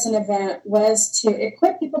in-person event was to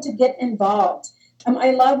equip people to get involved.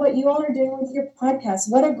 I love what you all are doing with your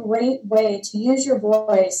podcast. What a great way to use your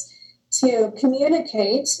voice to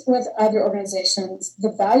communicate with other organizations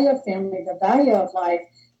the value of family, the value of life.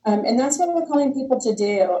 And that's what we're calling people to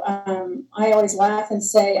do. I always laugh and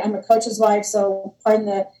say, I'm a coach's wife, so pardon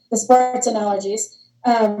the sports analogies.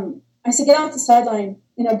 I say, get off the sideline,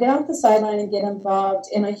 get off the sideline and get involved.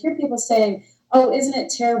 And I hear people saying, oh, isn't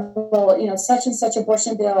it terrible, such and such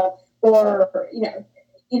abortion bill, or, or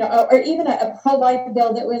even a pro-life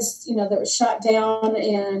bill that was shot down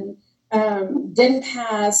and didn't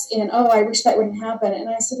pass. And, oh, I wish that wouldn't happen. And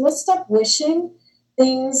I said, let's stop wishing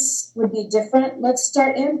things would be different. Let's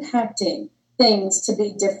start impacting things to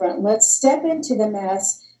be different. Let's step into the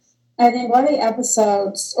mess. I think one of the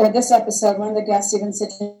episodes, or this episode, one of the guests even said,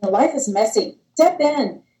 life is messy. Step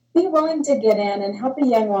in. Be willing to get in and help a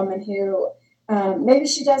young woman who maybe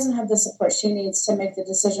she doesn't have the support she needs to make the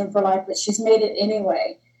decision for life, but she's made it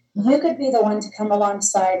anyway. You could be the one to come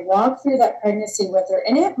alongside, walk through that pregnancy with her,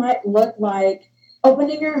 and it might look like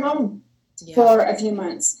opening your home for a few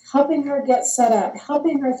months, helping her get set up,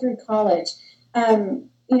 helping her through college.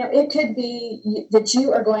 It could be that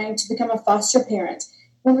you are going to become a foster parent.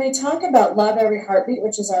 When we talk about love every heartbeat,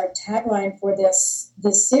 which is our tagline for this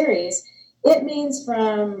series, it means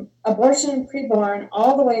from abortion, preborn,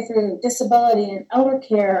 all the way through disability and elder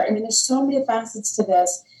care. I mean, there's so many facets to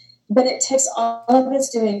this, but it takes all of us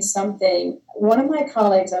doing something. One of my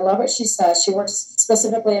colleagues, I love what she says. She works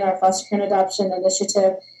specifically in our foster care and adoption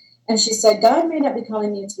initiative. And she said, God may not be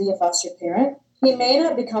calling you to be a foster parent. He may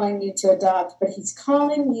not be calling you to adopt, but he's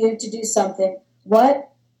calling you to do something.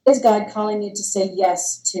 What is God calling you to say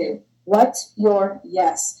yes to? What's your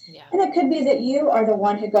yes? Yeah. And it could be that you are the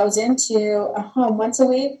one who goes into a home once a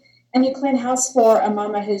week and you clean house for a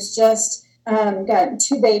mama who's just got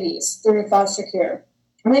 2 babies through foster care.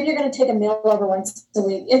 Or maybe you're going to take a meal over once a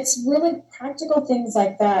week. It's really practical things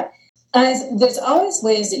like that. There's always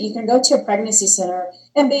ways that you can go to a pregnancy center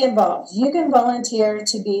and be involved. You can volunteer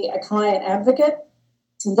to be a client advocate.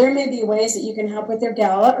 There may be ways that you can help with their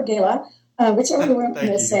gala or gala, whichever you want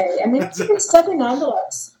to say. I mean, it could be stuffing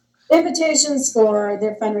envelopes, invitations for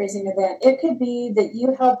their fundraising event. It could be that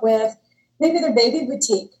you help with maybe their baby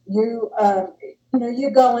boutique. You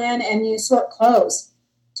go in and you sort clothes.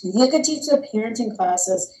 You could teach their parenting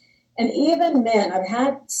classes. And even men, I've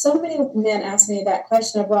had so many men ask me that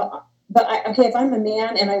question of, well, but if I'm a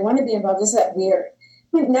man and I want to be involved, is that weird?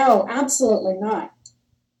 No, absolutely not.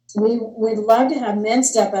 We'd love to have men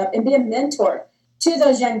step up and be a mentor to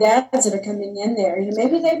those young dads that are coming in there.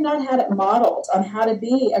 Maybe they've not had it modeled on how to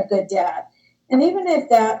be a good dad. And even if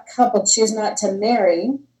that couple choose not to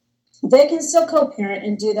marry, they can still co-parent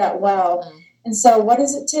and do that well. Mm. And so what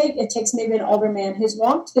does it take? It takes maybe an older man who's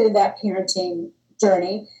walked through that parenting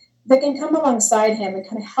journey that can come alongside him and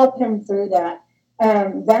kind of help him through that.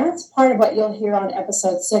 That's part of what you'll hear on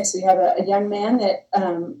episode 6. We have a young man that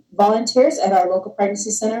volunteers at our local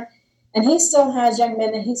pregnancy center, and he still has young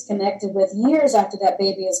men that he's connected with years after that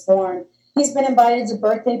baby is born. He's been invited to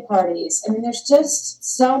birthday parties. I mean, there's just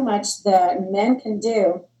so much that men can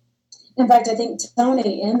do. In fact, I think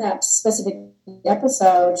Tony, in that specific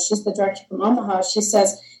episode, she's the director from Omaha, she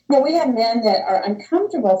says, we have men that are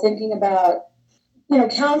uncomfortable thinking about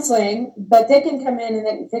counseling, but they can come in and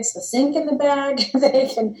they can fix the sink in the back. They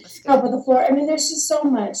can help with the floor. I mean, there's just so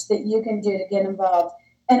much that you can do to get involved.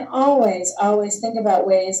 And always, always think about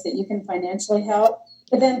ways that you can financially help.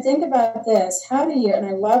 But then think about this. How do you, and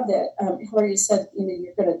I love that, Hillary, you said,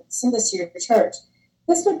 you're going to send this to your church.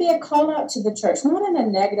 This would be a call out to the church, not in a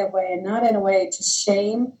negative way and not in a way to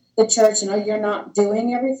shame the church. You're not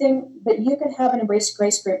doing everything, but you could have an Embrace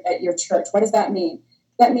Grace group at your church. What does that mean?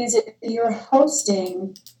 That means that you're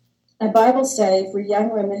hosting a Bible study for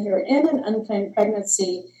young women who are in an unplanned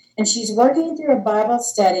pregnancy, and she's working through a Bible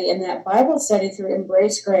study, and that Bible study through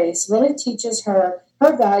Embrace Grace really teaches her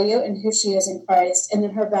value and who she is in Christ, and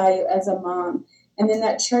then her value as a mom. And then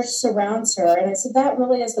that church surrounds her. And I said that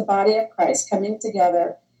really is the body of Christ coming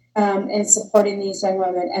together and supporting these young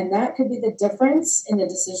women. And that could be the difference in the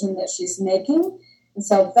decision that she's making. And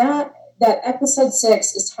so that episode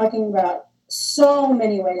 6 is talking about so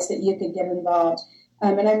many ways that you can get involved.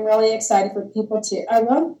 And I'm really excited for people to, I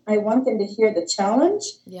want them to hear the challenge,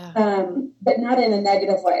 but not in a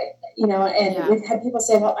negative way, We've had people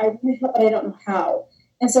say, well, I want to help, but I don't know how.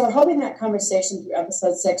 And so we're hoping that conversation through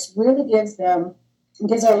episode 6 really gives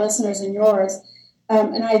our listeners and yours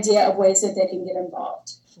an idea of ways that they can get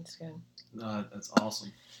involved. That's good. That's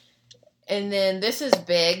awesome. And then this is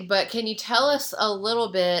big, but can you tell us a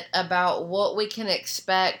little bit about what we can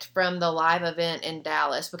expect from the live event in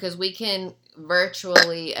Dallas? Because we can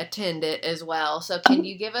virtually attend it as well. So can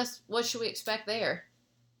you give us, what should we expect there?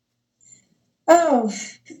 Oh,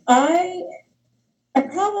 I'm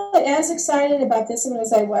probably as excited about this one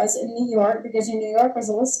as I was in New York, because in New York was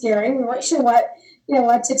a little scary. We weren't sure what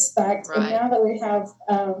to expect. Right. And now that we've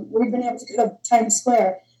been able to go to Times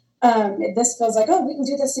Square, this feels like, we can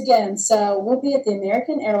do this again. So we'll be at the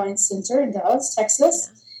American Airlines Center in Dallas,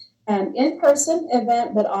 Texas, in-person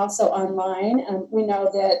event, but also online. We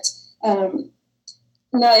know that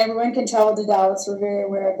not everyone can travel to Dallas. We're very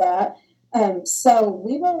aware of that. So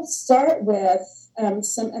we will start with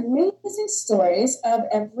some amazing stories of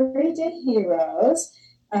everyday heroes.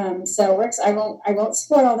 So I won't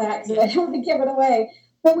spoil that because I don't want to give it away.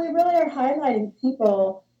 But we really are highlighting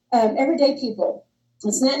people, everyday people.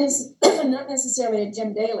 It's not necessarily a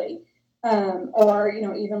Jim Daly, or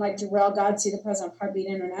even like Jarrell Godsey, the president of Heartbeat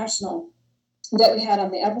International, that we had on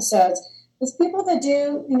the episodes. It's people that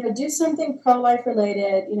do something pro-life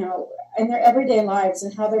related, in their everyday lives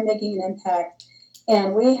and how they're making an impact.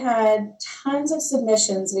 And we had tons of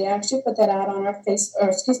submissions. We actually put that out on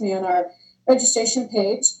on our registration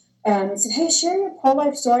page. We said, hey, share your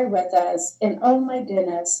pro-life story with us. And oh my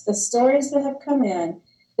goodness, the stories that have come in,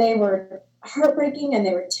 they were heartbreaking and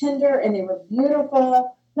they were tender and they were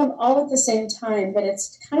beautiful, all at the same time. But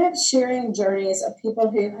it's kind of sharing journeys of people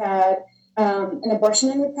who had an abortion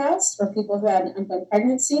in the past, or people who had an unplanned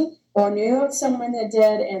pregnancy, or knew of someone that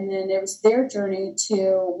did, and then it was their journey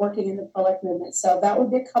to working in the pro-life movement. So that would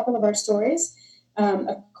be a couple of our stories.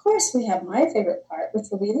 Of course, we have my favorite part, which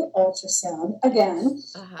will be the ultrasound again.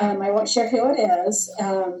 I won't share who it is.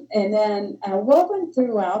 And then woven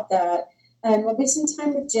throughout that, and will be some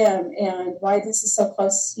time with Jim and why this is so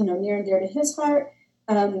close, near and dear to his heart.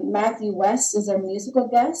 Matthew West is our musical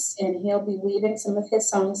guest, and he'll be weaving some of his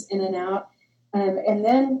songs in and out. And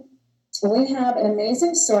then we have an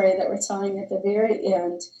amazing story that we're telling at the very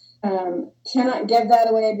end. Cannot give that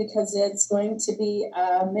away because it's going to be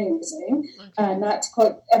amazing. Okay. Not to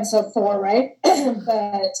quote episode 4, right?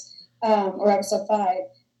 But or episode 5.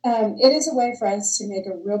 It is a way for us to make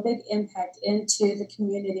a real big impact into the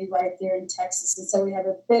community right there in Texas. And so we have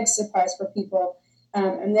a big surprise for people.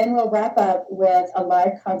 And then we'll wrap up with a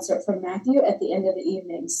live concert from Matthew at the end of the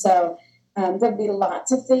evening. So there'll be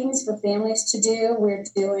lots of things for families to do. We're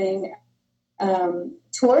doing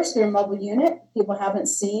tours through a mobile unit. People haven't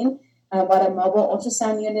seen what a mobile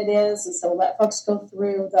ultrasound unit is, and so we'll let folks go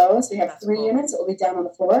through those. We have 3 units that will be down on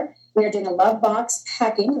the floor. We are doing a love box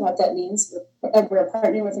packing, what that means. We're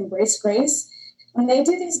partnering with Embrace Grace, and they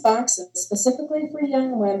do these boxes specifically for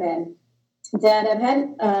young women that have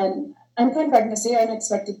had unplanned pregnancy or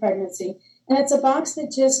unexpected pregnancy, and it's a box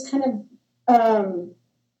that just kind of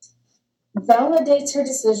validates her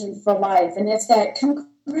decision for life, and it's that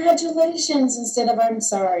congratulations instead of I'm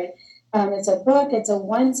sorry. It's a book, it's a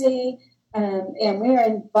onesie, and we are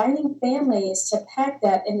inviting families to pack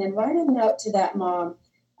that and then write a note to that mom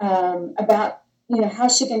about how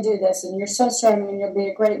she can do this, and you're so strong and you'll be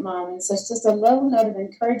a great mom. And so it's just a little note of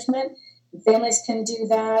encouragement. Families can do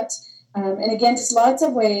that. And again, just lots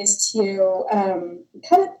of ways to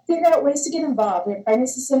kind of figure out ways to get involved. We have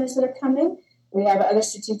pregnancy centers that are coming. We have other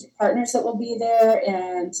strategic partners that will be there,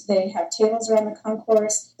 and they have tables around the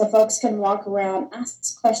concourse. The folks can walk around,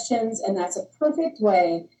 ask questions, and that's a perfect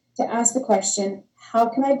way to ask the question, how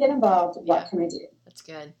can I get involved? What can I do? That's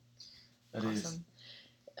good. That awesome.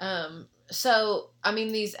 So,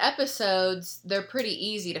 these episodes, they're pretty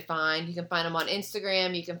easy to find. You can find them on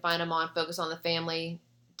Instagram. You can find them on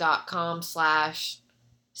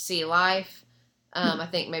focusonthefamily.com/CLife. I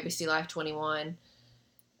think maybe CLife21.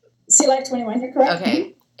 CLife21, you're correct.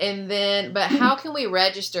 Okay. And then, but how can we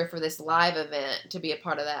register for this live event to be a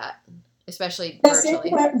part of that, especially virtually?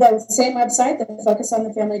 The same website, the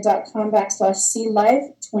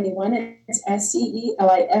focusonthefamily.com/CLife21. It's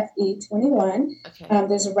SCELIFE21. Okay.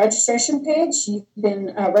 There's a registration page. You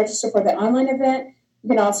can register for the online event. You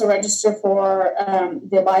can also register for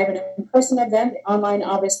the live and in-person event. Online,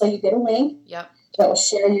 obviously, you get a link. Yep. That will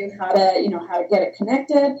show you how to get it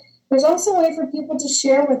connected. There's also a way for people to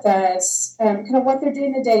share with us kind of what they're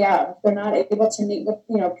doing the day of. If they're not able to meet with,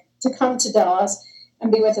 to come to Dallas and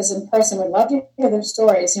be with us in person. We'd love to hear their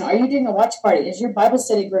stories. Are you doing a watch party? Is your Bible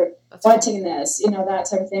study group watching this? That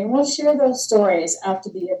type of thing. We'll share those stories after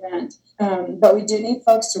the event. But we do need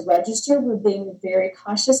folks to register. We're being very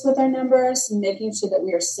cautious with our numbers, making sure that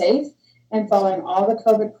we are safe and following all the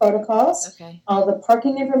COVID protocols. Okay. All the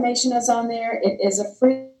parking information is on there. It is a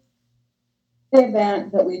free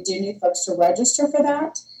event, but we do need folks to register for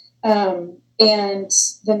that. And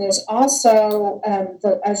then there's also,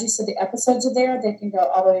 as you said, the episodes are there. They can go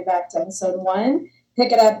all the way back to episode 1,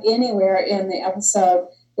 pick it up anywhere in the episode.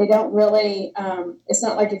 They don't really, it's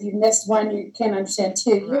not like if you missed 1, you can't understand 2.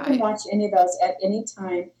 You can watch any of those at any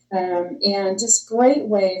time. And just great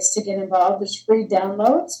ways to get involved. There's free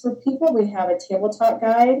downloads for people. We have a tabletop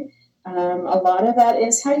guide. A lot of that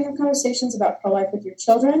is how you have conversations about pro-life with your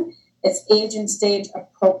children. It's age and stage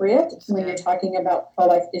appropriate when you're talking about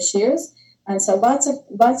pro-life issues. And so lots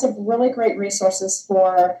of really great resources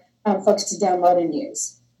for folks to download and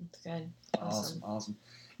use. That's good. Awesome.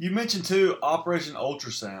 You mentioned too Operation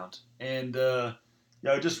Ultrasound, and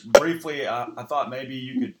just briefly, I thought maybe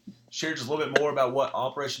you could share just a little bit more about what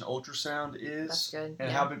Operation Ultrasound is. That's good.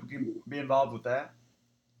 And how people can be involved with that.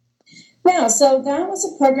 Yeah, so that was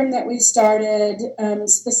a program that we started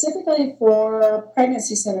specifically for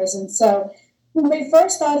pregnancy centers. And so when we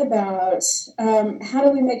first thought about how do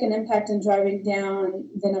we make an impact in driving down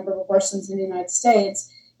the number of abortions in the United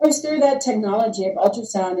States, it was through that technology of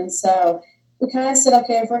ultrasound. And so we kind of said,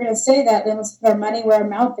 okay, if we're going to say that, then let's put our money where our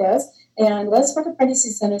mouth is, and let's work with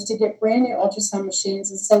pregnancy centers to get brand new ultrasound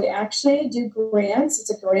machines. And so we actually do grants.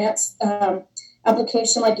 It's a grants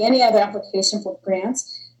application like any other application for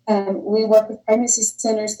grants. We work with pregnancy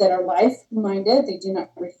centers that are life-minded. They do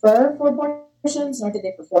not refer for abortions, nor do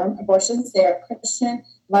they perform abortions. They are Christian,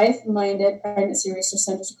 life-minded pregnancy resource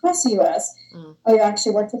centers across the U.S. We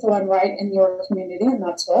actually worked with the one right in your community in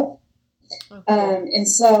Knoxville. And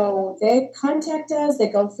so they contact us. They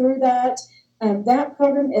go through that. That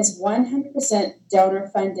program is 100%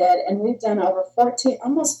 donor-funded, and we've done over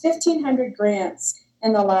almost 1,500 grants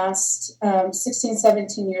in the last 16,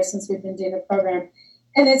 17 years since we've been doing the program.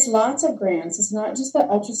 And it's lots of grants. It's not just the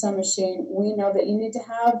ultrasound machine. We know that you need to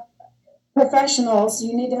have professionals,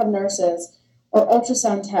 you need to have nurses or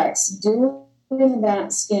ultrasound techs doing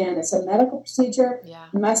that scan. It's a medical procedure.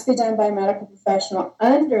 It must be done by a medical professional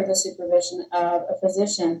under the supervision of a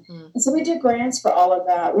physician. And so we do grants for all of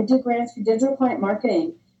that. We do grants for digital client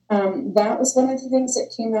marketing. That was one of the things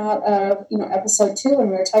that came out of episode 2 when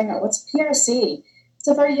we were talking about what's PRC.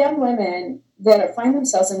 So for young women that find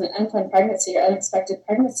themselves in an unplanned pregnancy or unexpected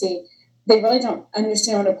pregnancy, they really don't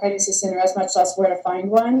understand what a pregnancy center is, much less where to find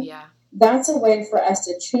one. That's a way for us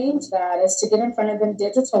to change that, is to get in front of them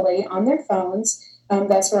digitally on their phones.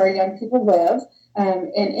 That's where our young people live,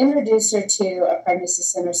 and introduce her to a pregnancy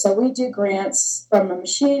center. So we do grants from a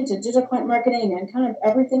machine to digital client marketing and kind of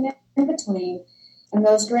everything in between. And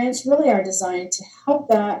those grants really are designed to help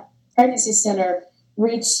that pregnancy center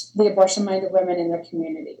reach the abortion-minded women in their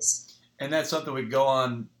communities. And that's something we could go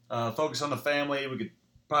on, focus on the family. We could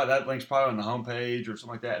that link's probably on the homepage or something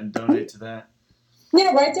like that, and donate to that.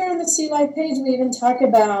 Yeah, right there on the Sea Life page, we even talk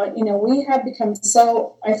about, we have become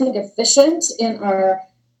so, I think, efficient in our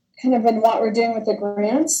in what we're doing with the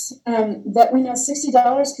grants, that we know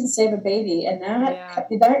 $60 can save a baby. And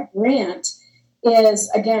that grant is,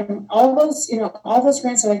 again, all those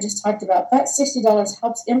grants that I just talked about, that $60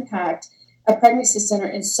 helps impact a pregnancy center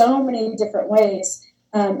in so many different ways.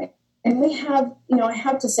 And we have, I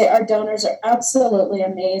have to say, our donors are absolutely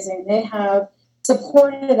amazing. They have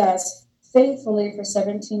supported us faithfully for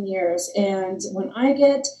 17 years. And when I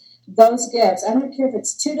get those gifts, I don't care if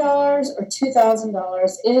it's $2 or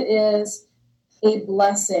 $2,000, it is a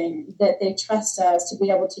blessing that they trust us to be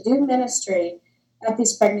able to do ministry at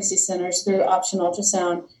these pregnancy centers through Option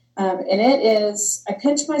Ultrasound. And it is, I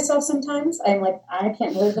pinch myself sometimes. I'm like, I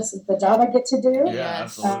can't believe this is the job I get to do. Yeah,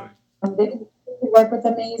 absolutely. They work with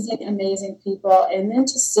amazing people. And then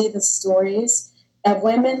to see the stories of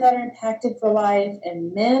women that are impacted for life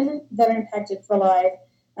and men that are impacted for life,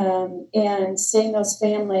 and seeing those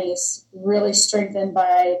families really strengthened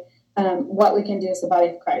by what we can do as the body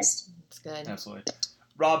of Christ. That's good. Absolutely.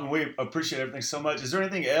 Robin, we appreciate everything so much. Is there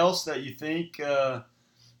anything else that you think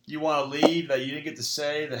you want to leave that you didn't get to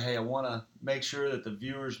say that, hey, I want to make sure that the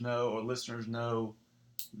viewers know or listeners know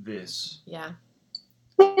this? Yeah.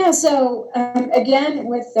 Yeah, so again,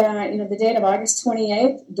 with the date of August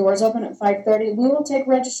 28th, doors open at 5:30. We will take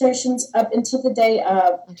registrations up until the day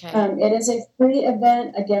of. Okay. It is a free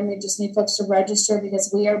event. Again, we just need folks to register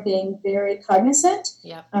because we are being very cognizant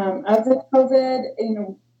of the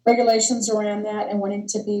COVID, regulations around that and wanting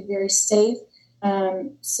to be very safe.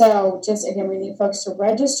 So just, again, we need folks to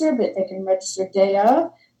register, but they can register day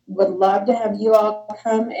of. Would love to have you all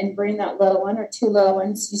come and bring that little one or two little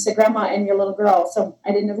ones. You said grandma and your little girl, so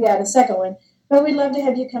I didn't know if you had a second one. But we'd love to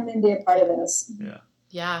have you come and be a part of this. Yeah.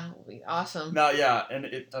 Yeah, it would be awesome. No, yeah,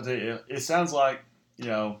 and I'll tell you, it sounds like,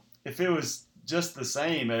 if it was just the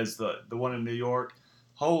same as the one in New York,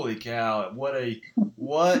 holy cow, what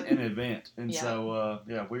an event. And so,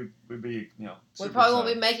 we'd be, we probably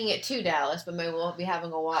won't be making it to Dallas, but maybe we'll be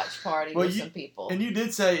having a watch party with some people. And you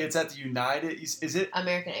did say it's at the United, is it?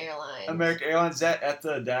 American Airlines. American Airlines, is that at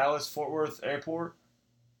the Dallas-Fort Worth Airport?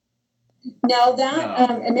 No,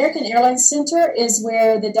 American Airlines Center is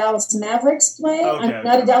where the Dallas Mavericks play. Okay, I'm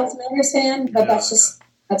not a Dallas Mavericks fan, but that's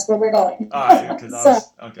where we're going. All right,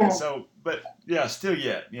 still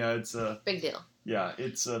yet. It's a big deal. Yeah,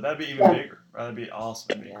 it's that'd be even bigger. Right? That'd be awesome.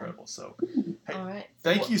 That'd be incredible. So, hey, all right.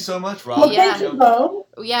 Thank you so much, Rob. Well, thank you, Bo.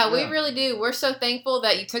 Yeah, we really do. We're so thankful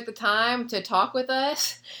that you took the time to talk with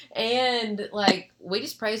us, and we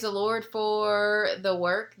just praise the Lord for the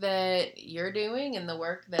work that you're doing and the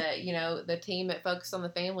work that the team at Focus on the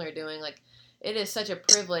Family are doing. It is such a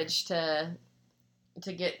privilege to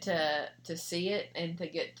get to see it and to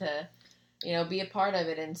get to be a part of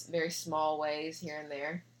it in very small ways here and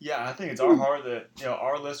there. Yeah, I think it's our heart that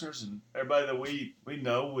our listeners and everybody that we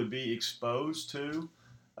know would be exposed to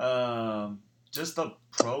just the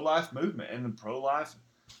pro-life movement and the pro-life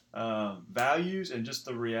values and just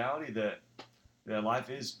the reality that life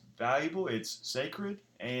is valuable, it's sacred,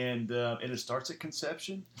 and it starts at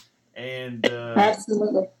conception. And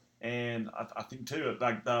absolutely. And I think too,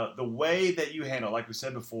 the way that you handle, like we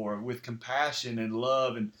said before, with compassion and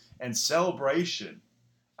love and celebration,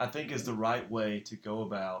 I think is the right way to go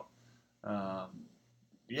about,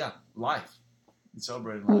 life and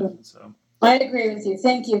celebrating life. And so I agree with you.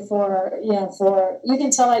 Thank you for you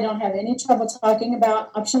can tell I don't have any trouble talking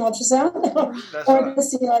about option ultrasound or the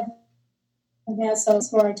sea life. Yeah, so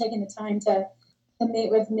for taking the time to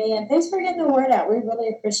meet with me, and thanks for getting the word out. We really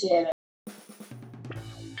appreciate it.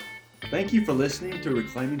 Thank you for listening to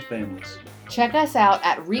Reclaiming Families. Check us out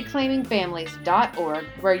at reclaimingfamilies.org,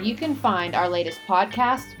 where you can find our latest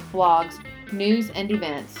podcasts, blogs, news, and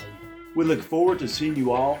events. We look forward to seeing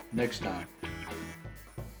you all next time.